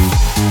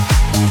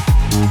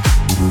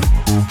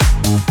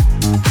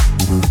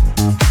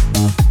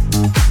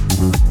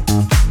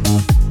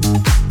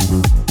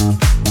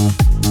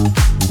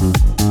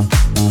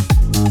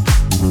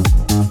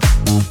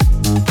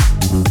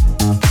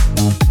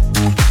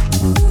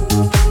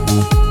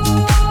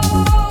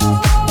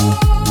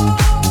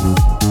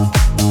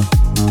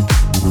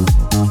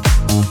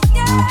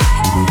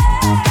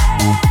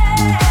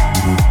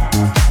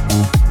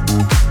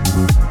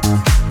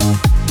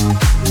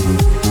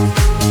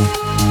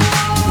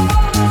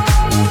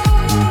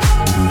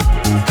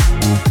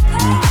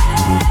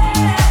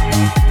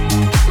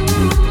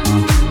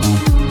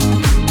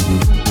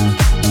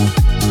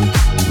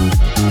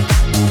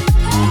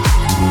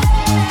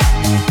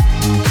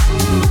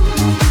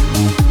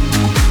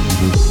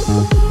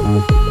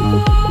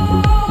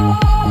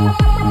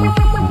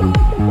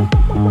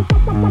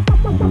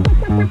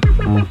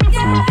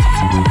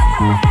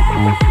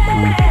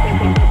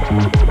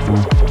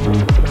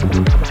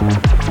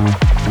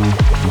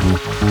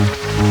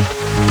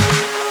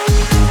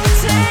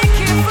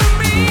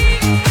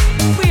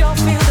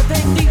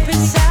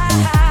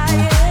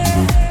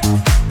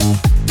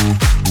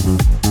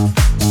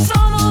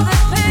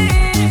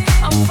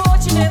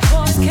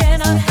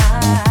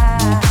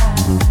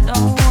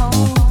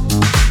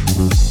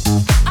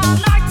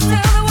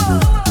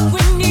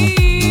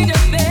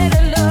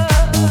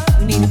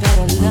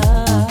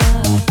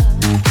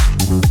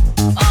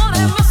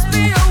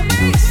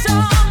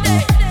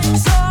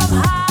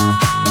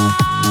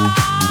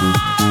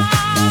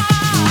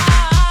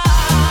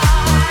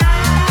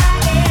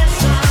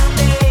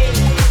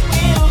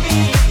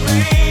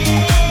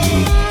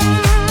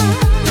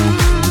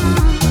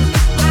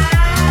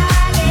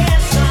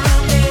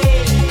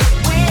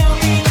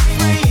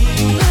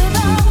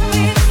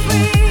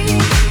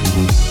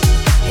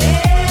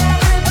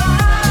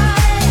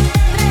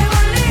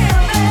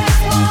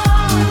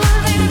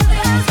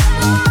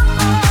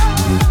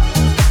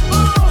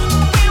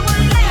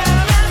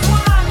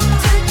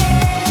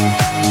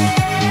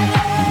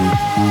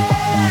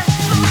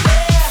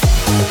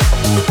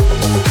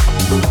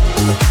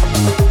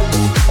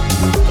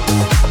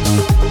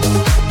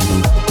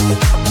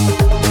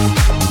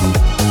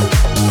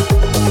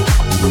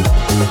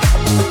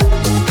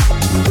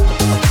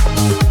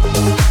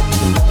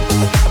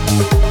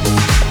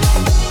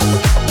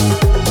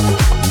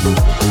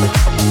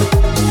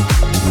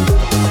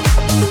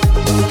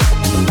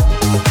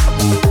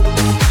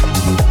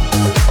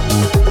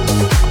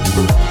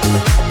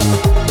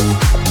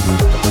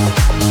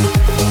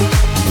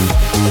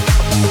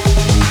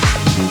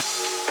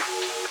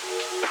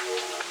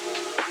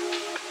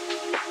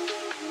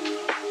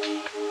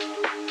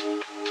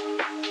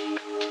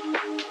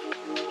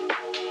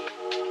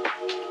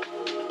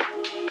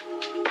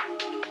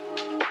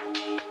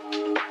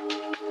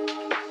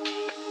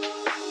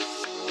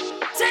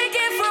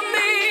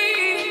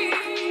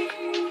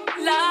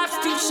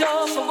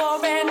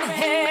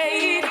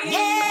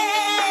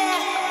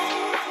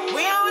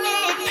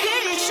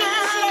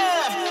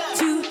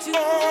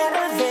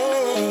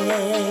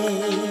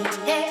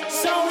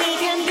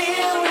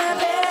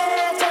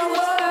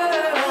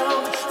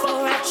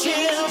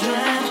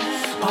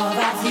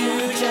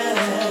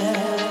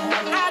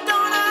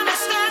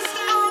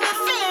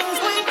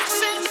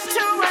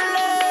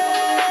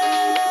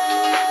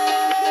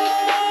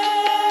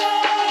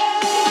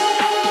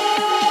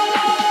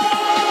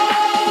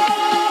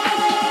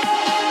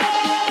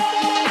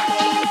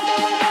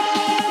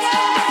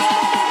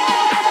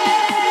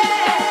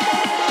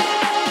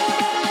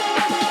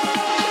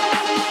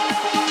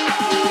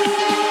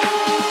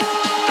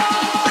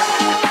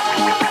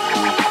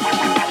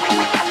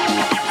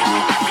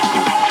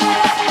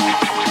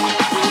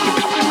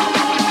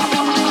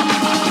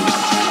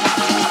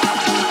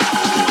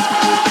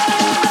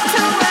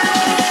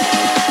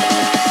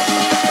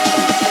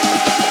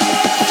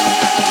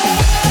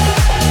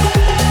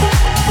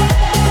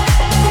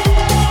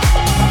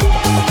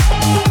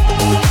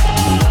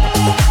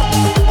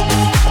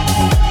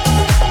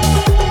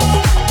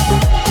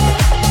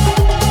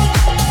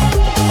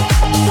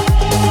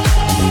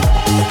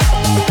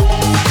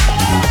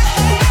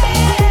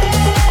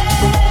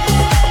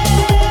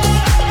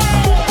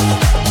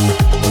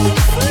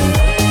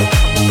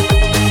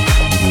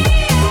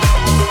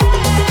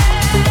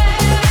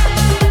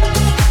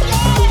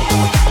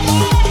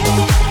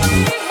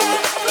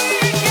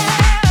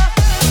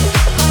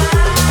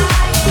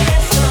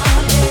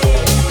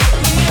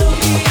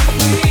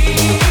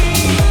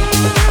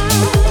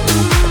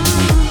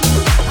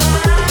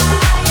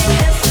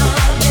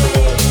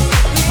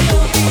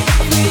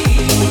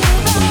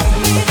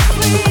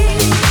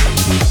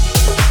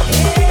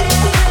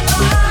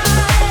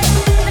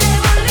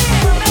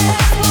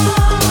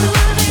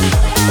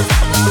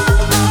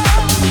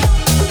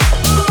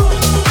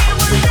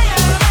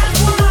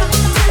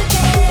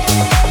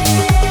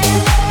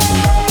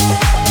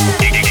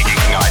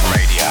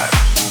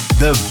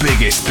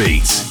 biggest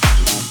beats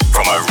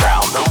from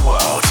around the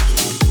world.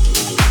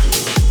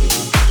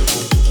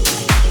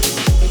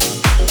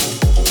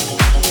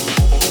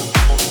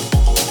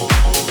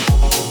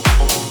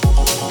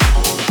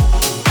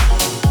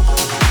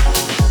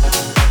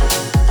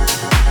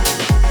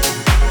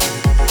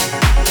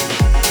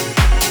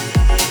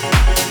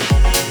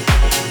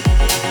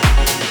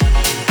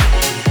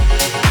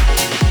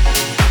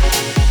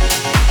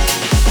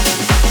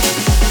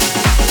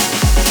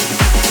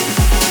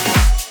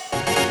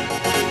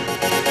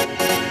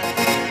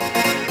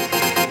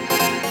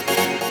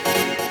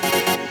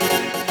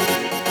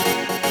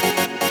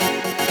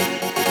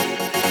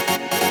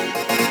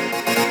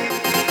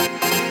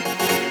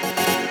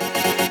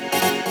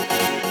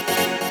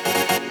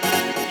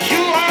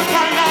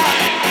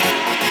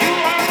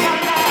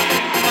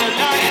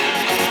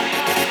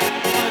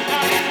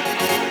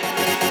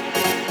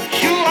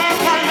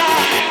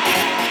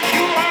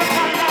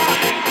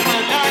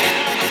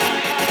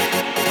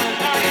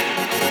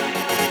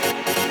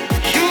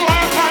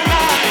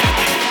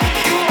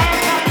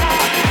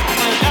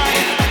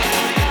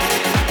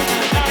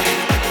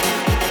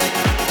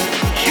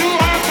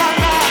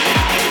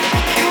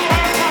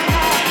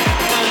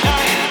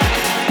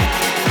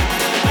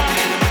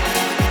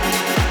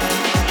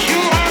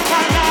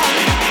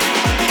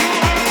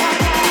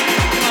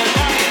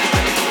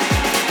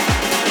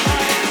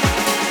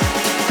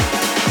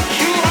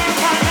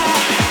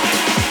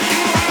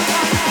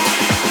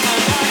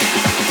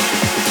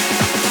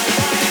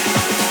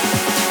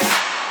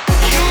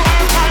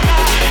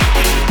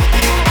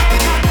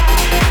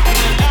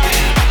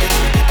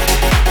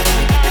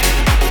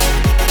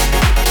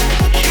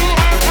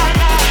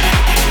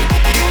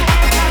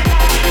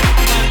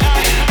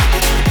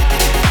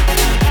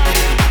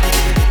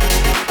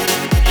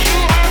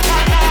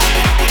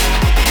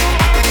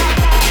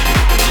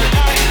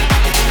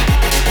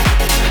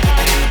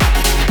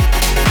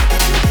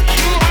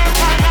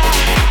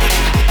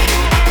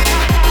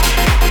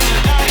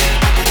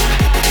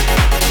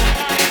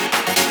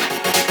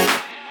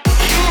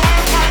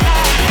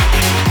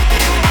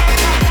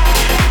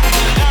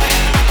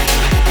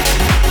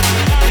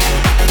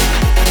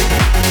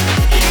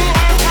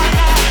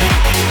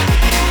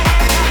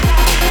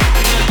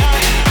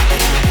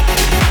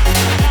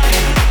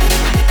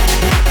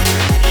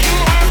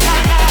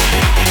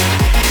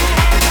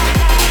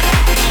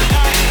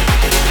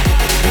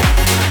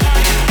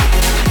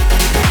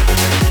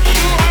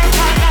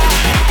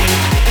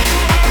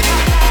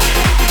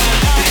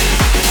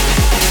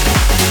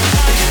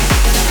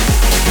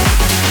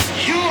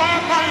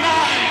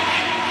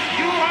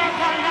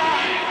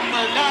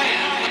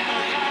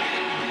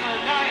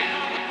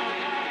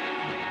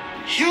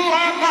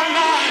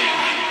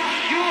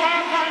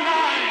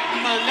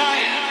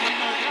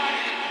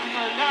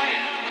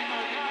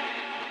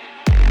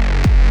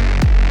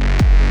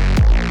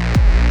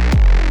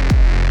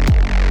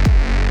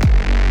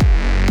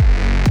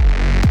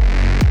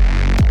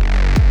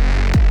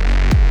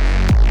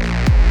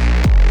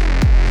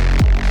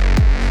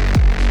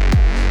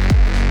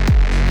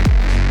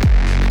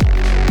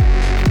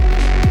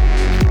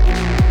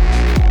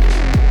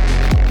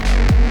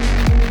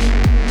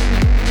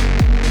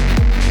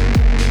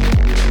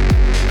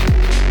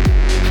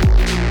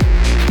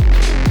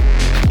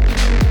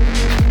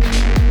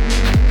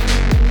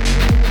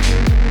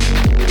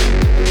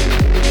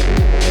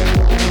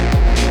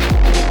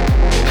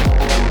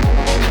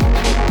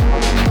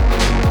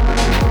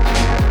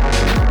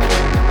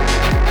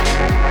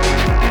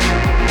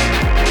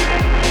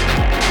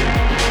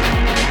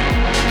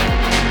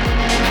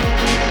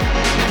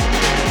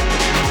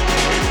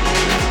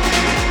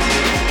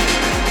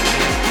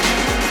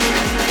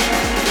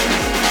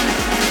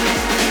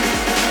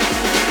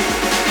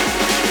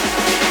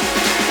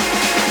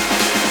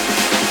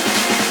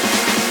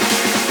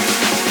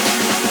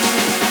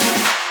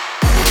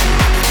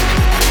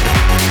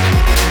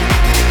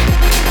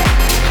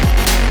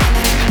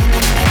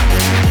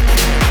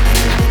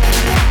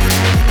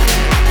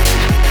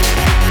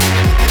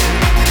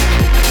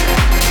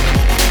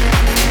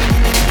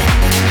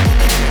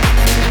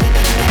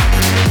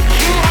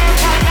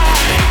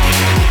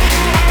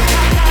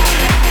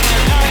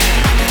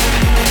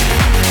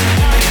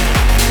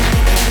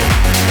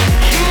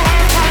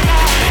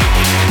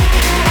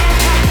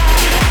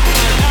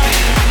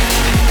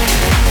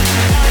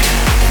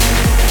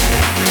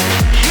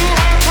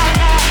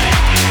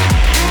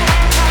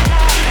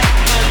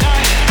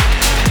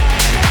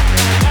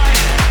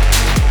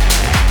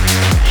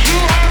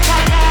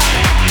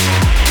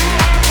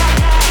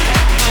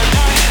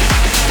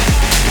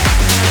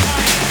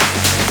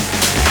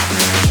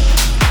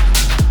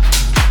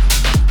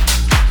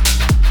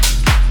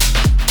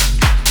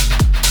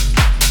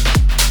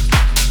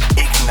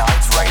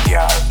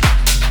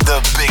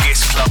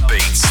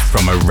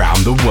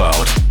 around the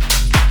world.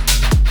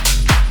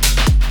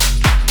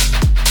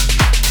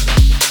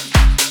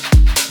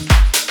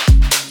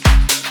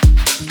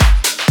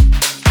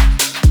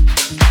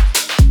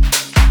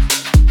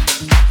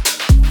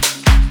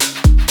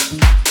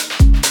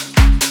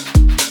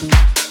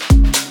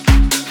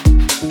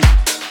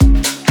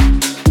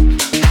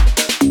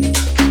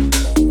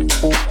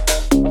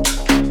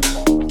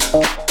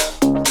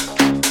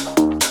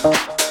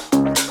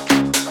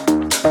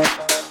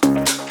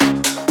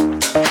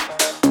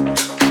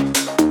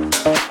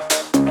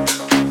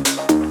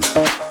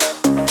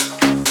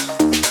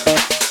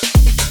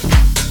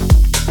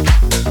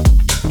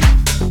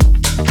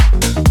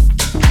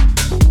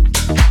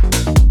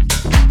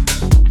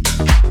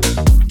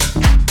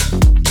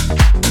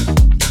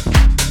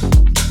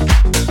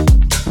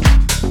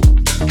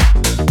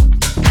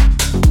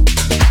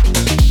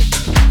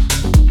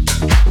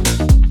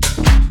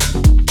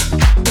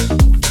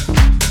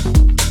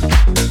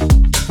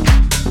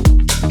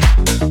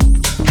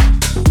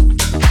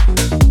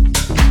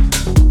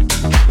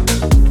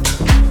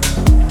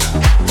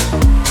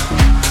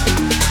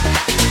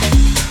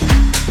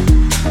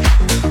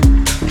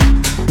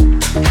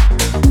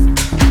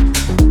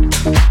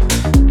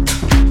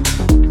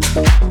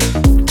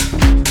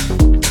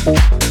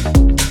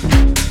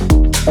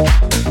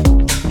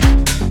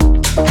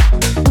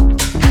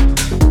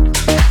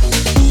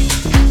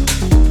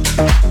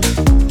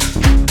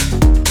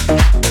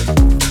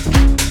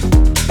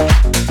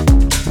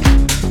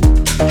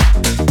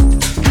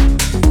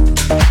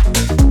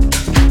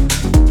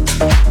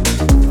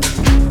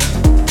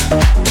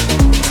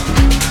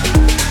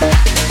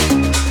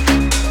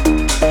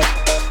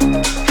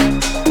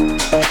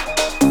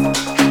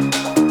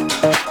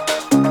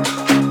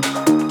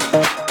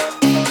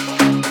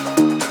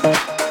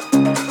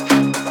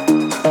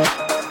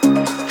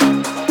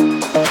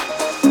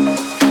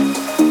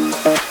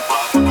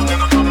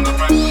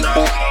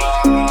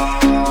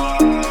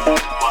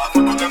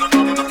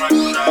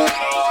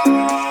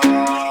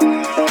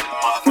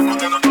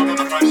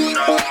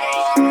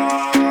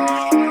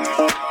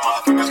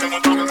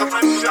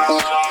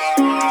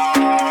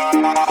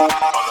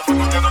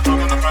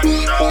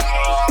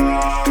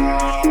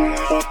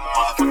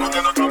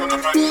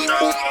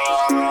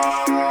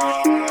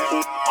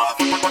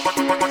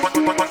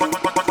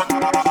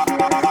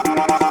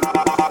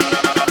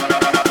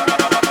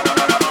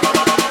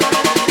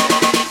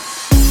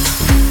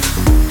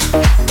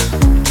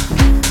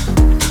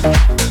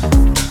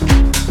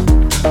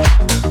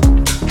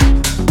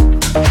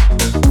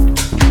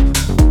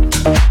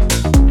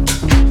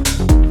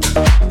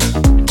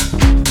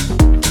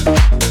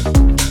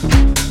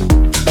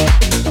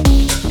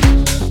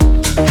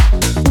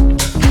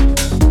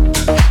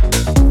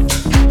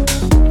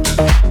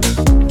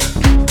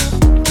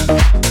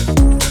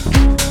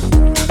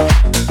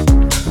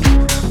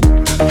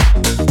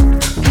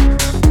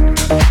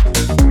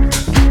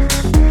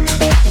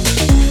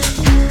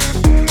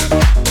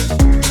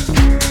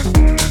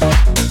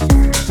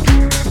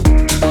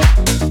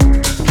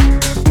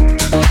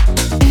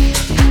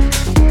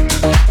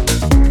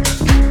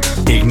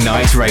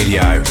 Ignite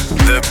Radio,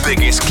 the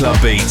biggest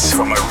club beats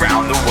from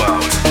around the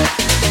world.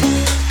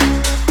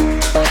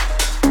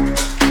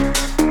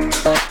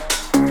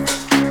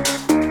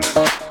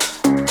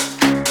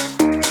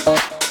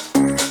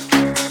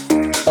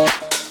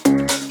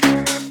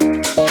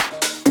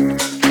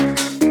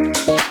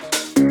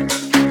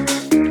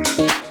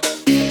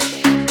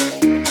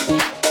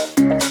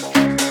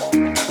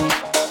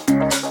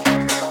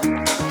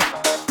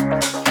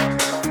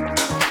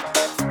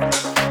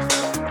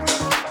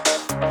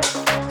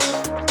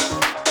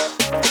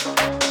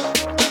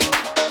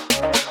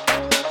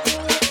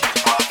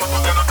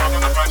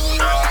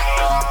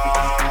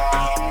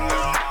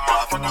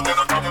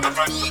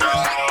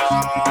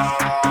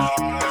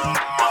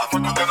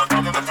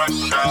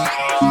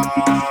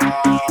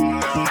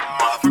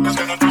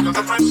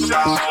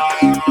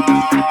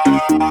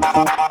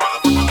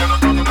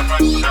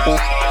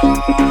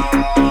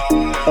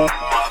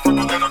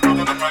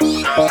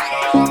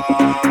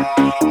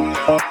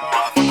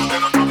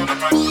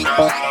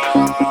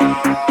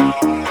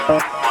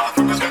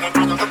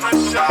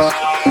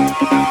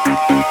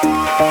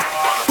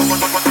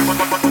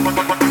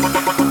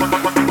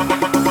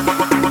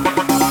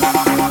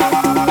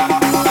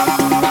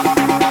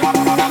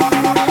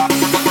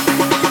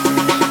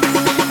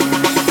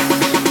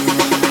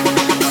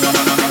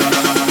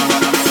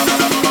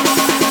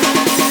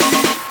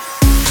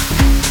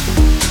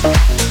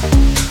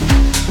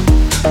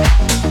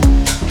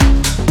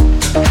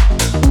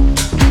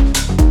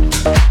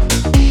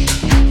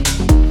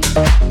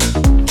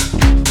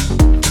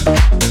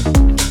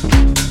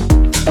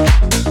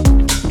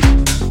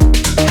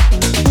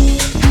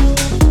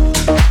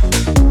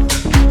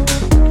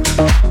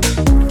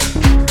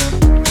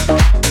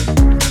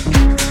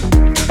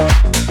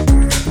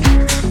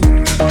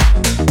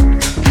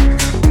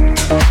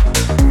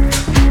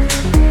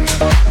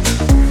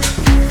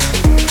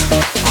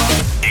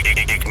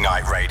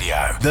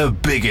 The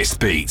biggest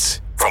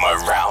beats from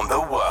around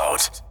the world.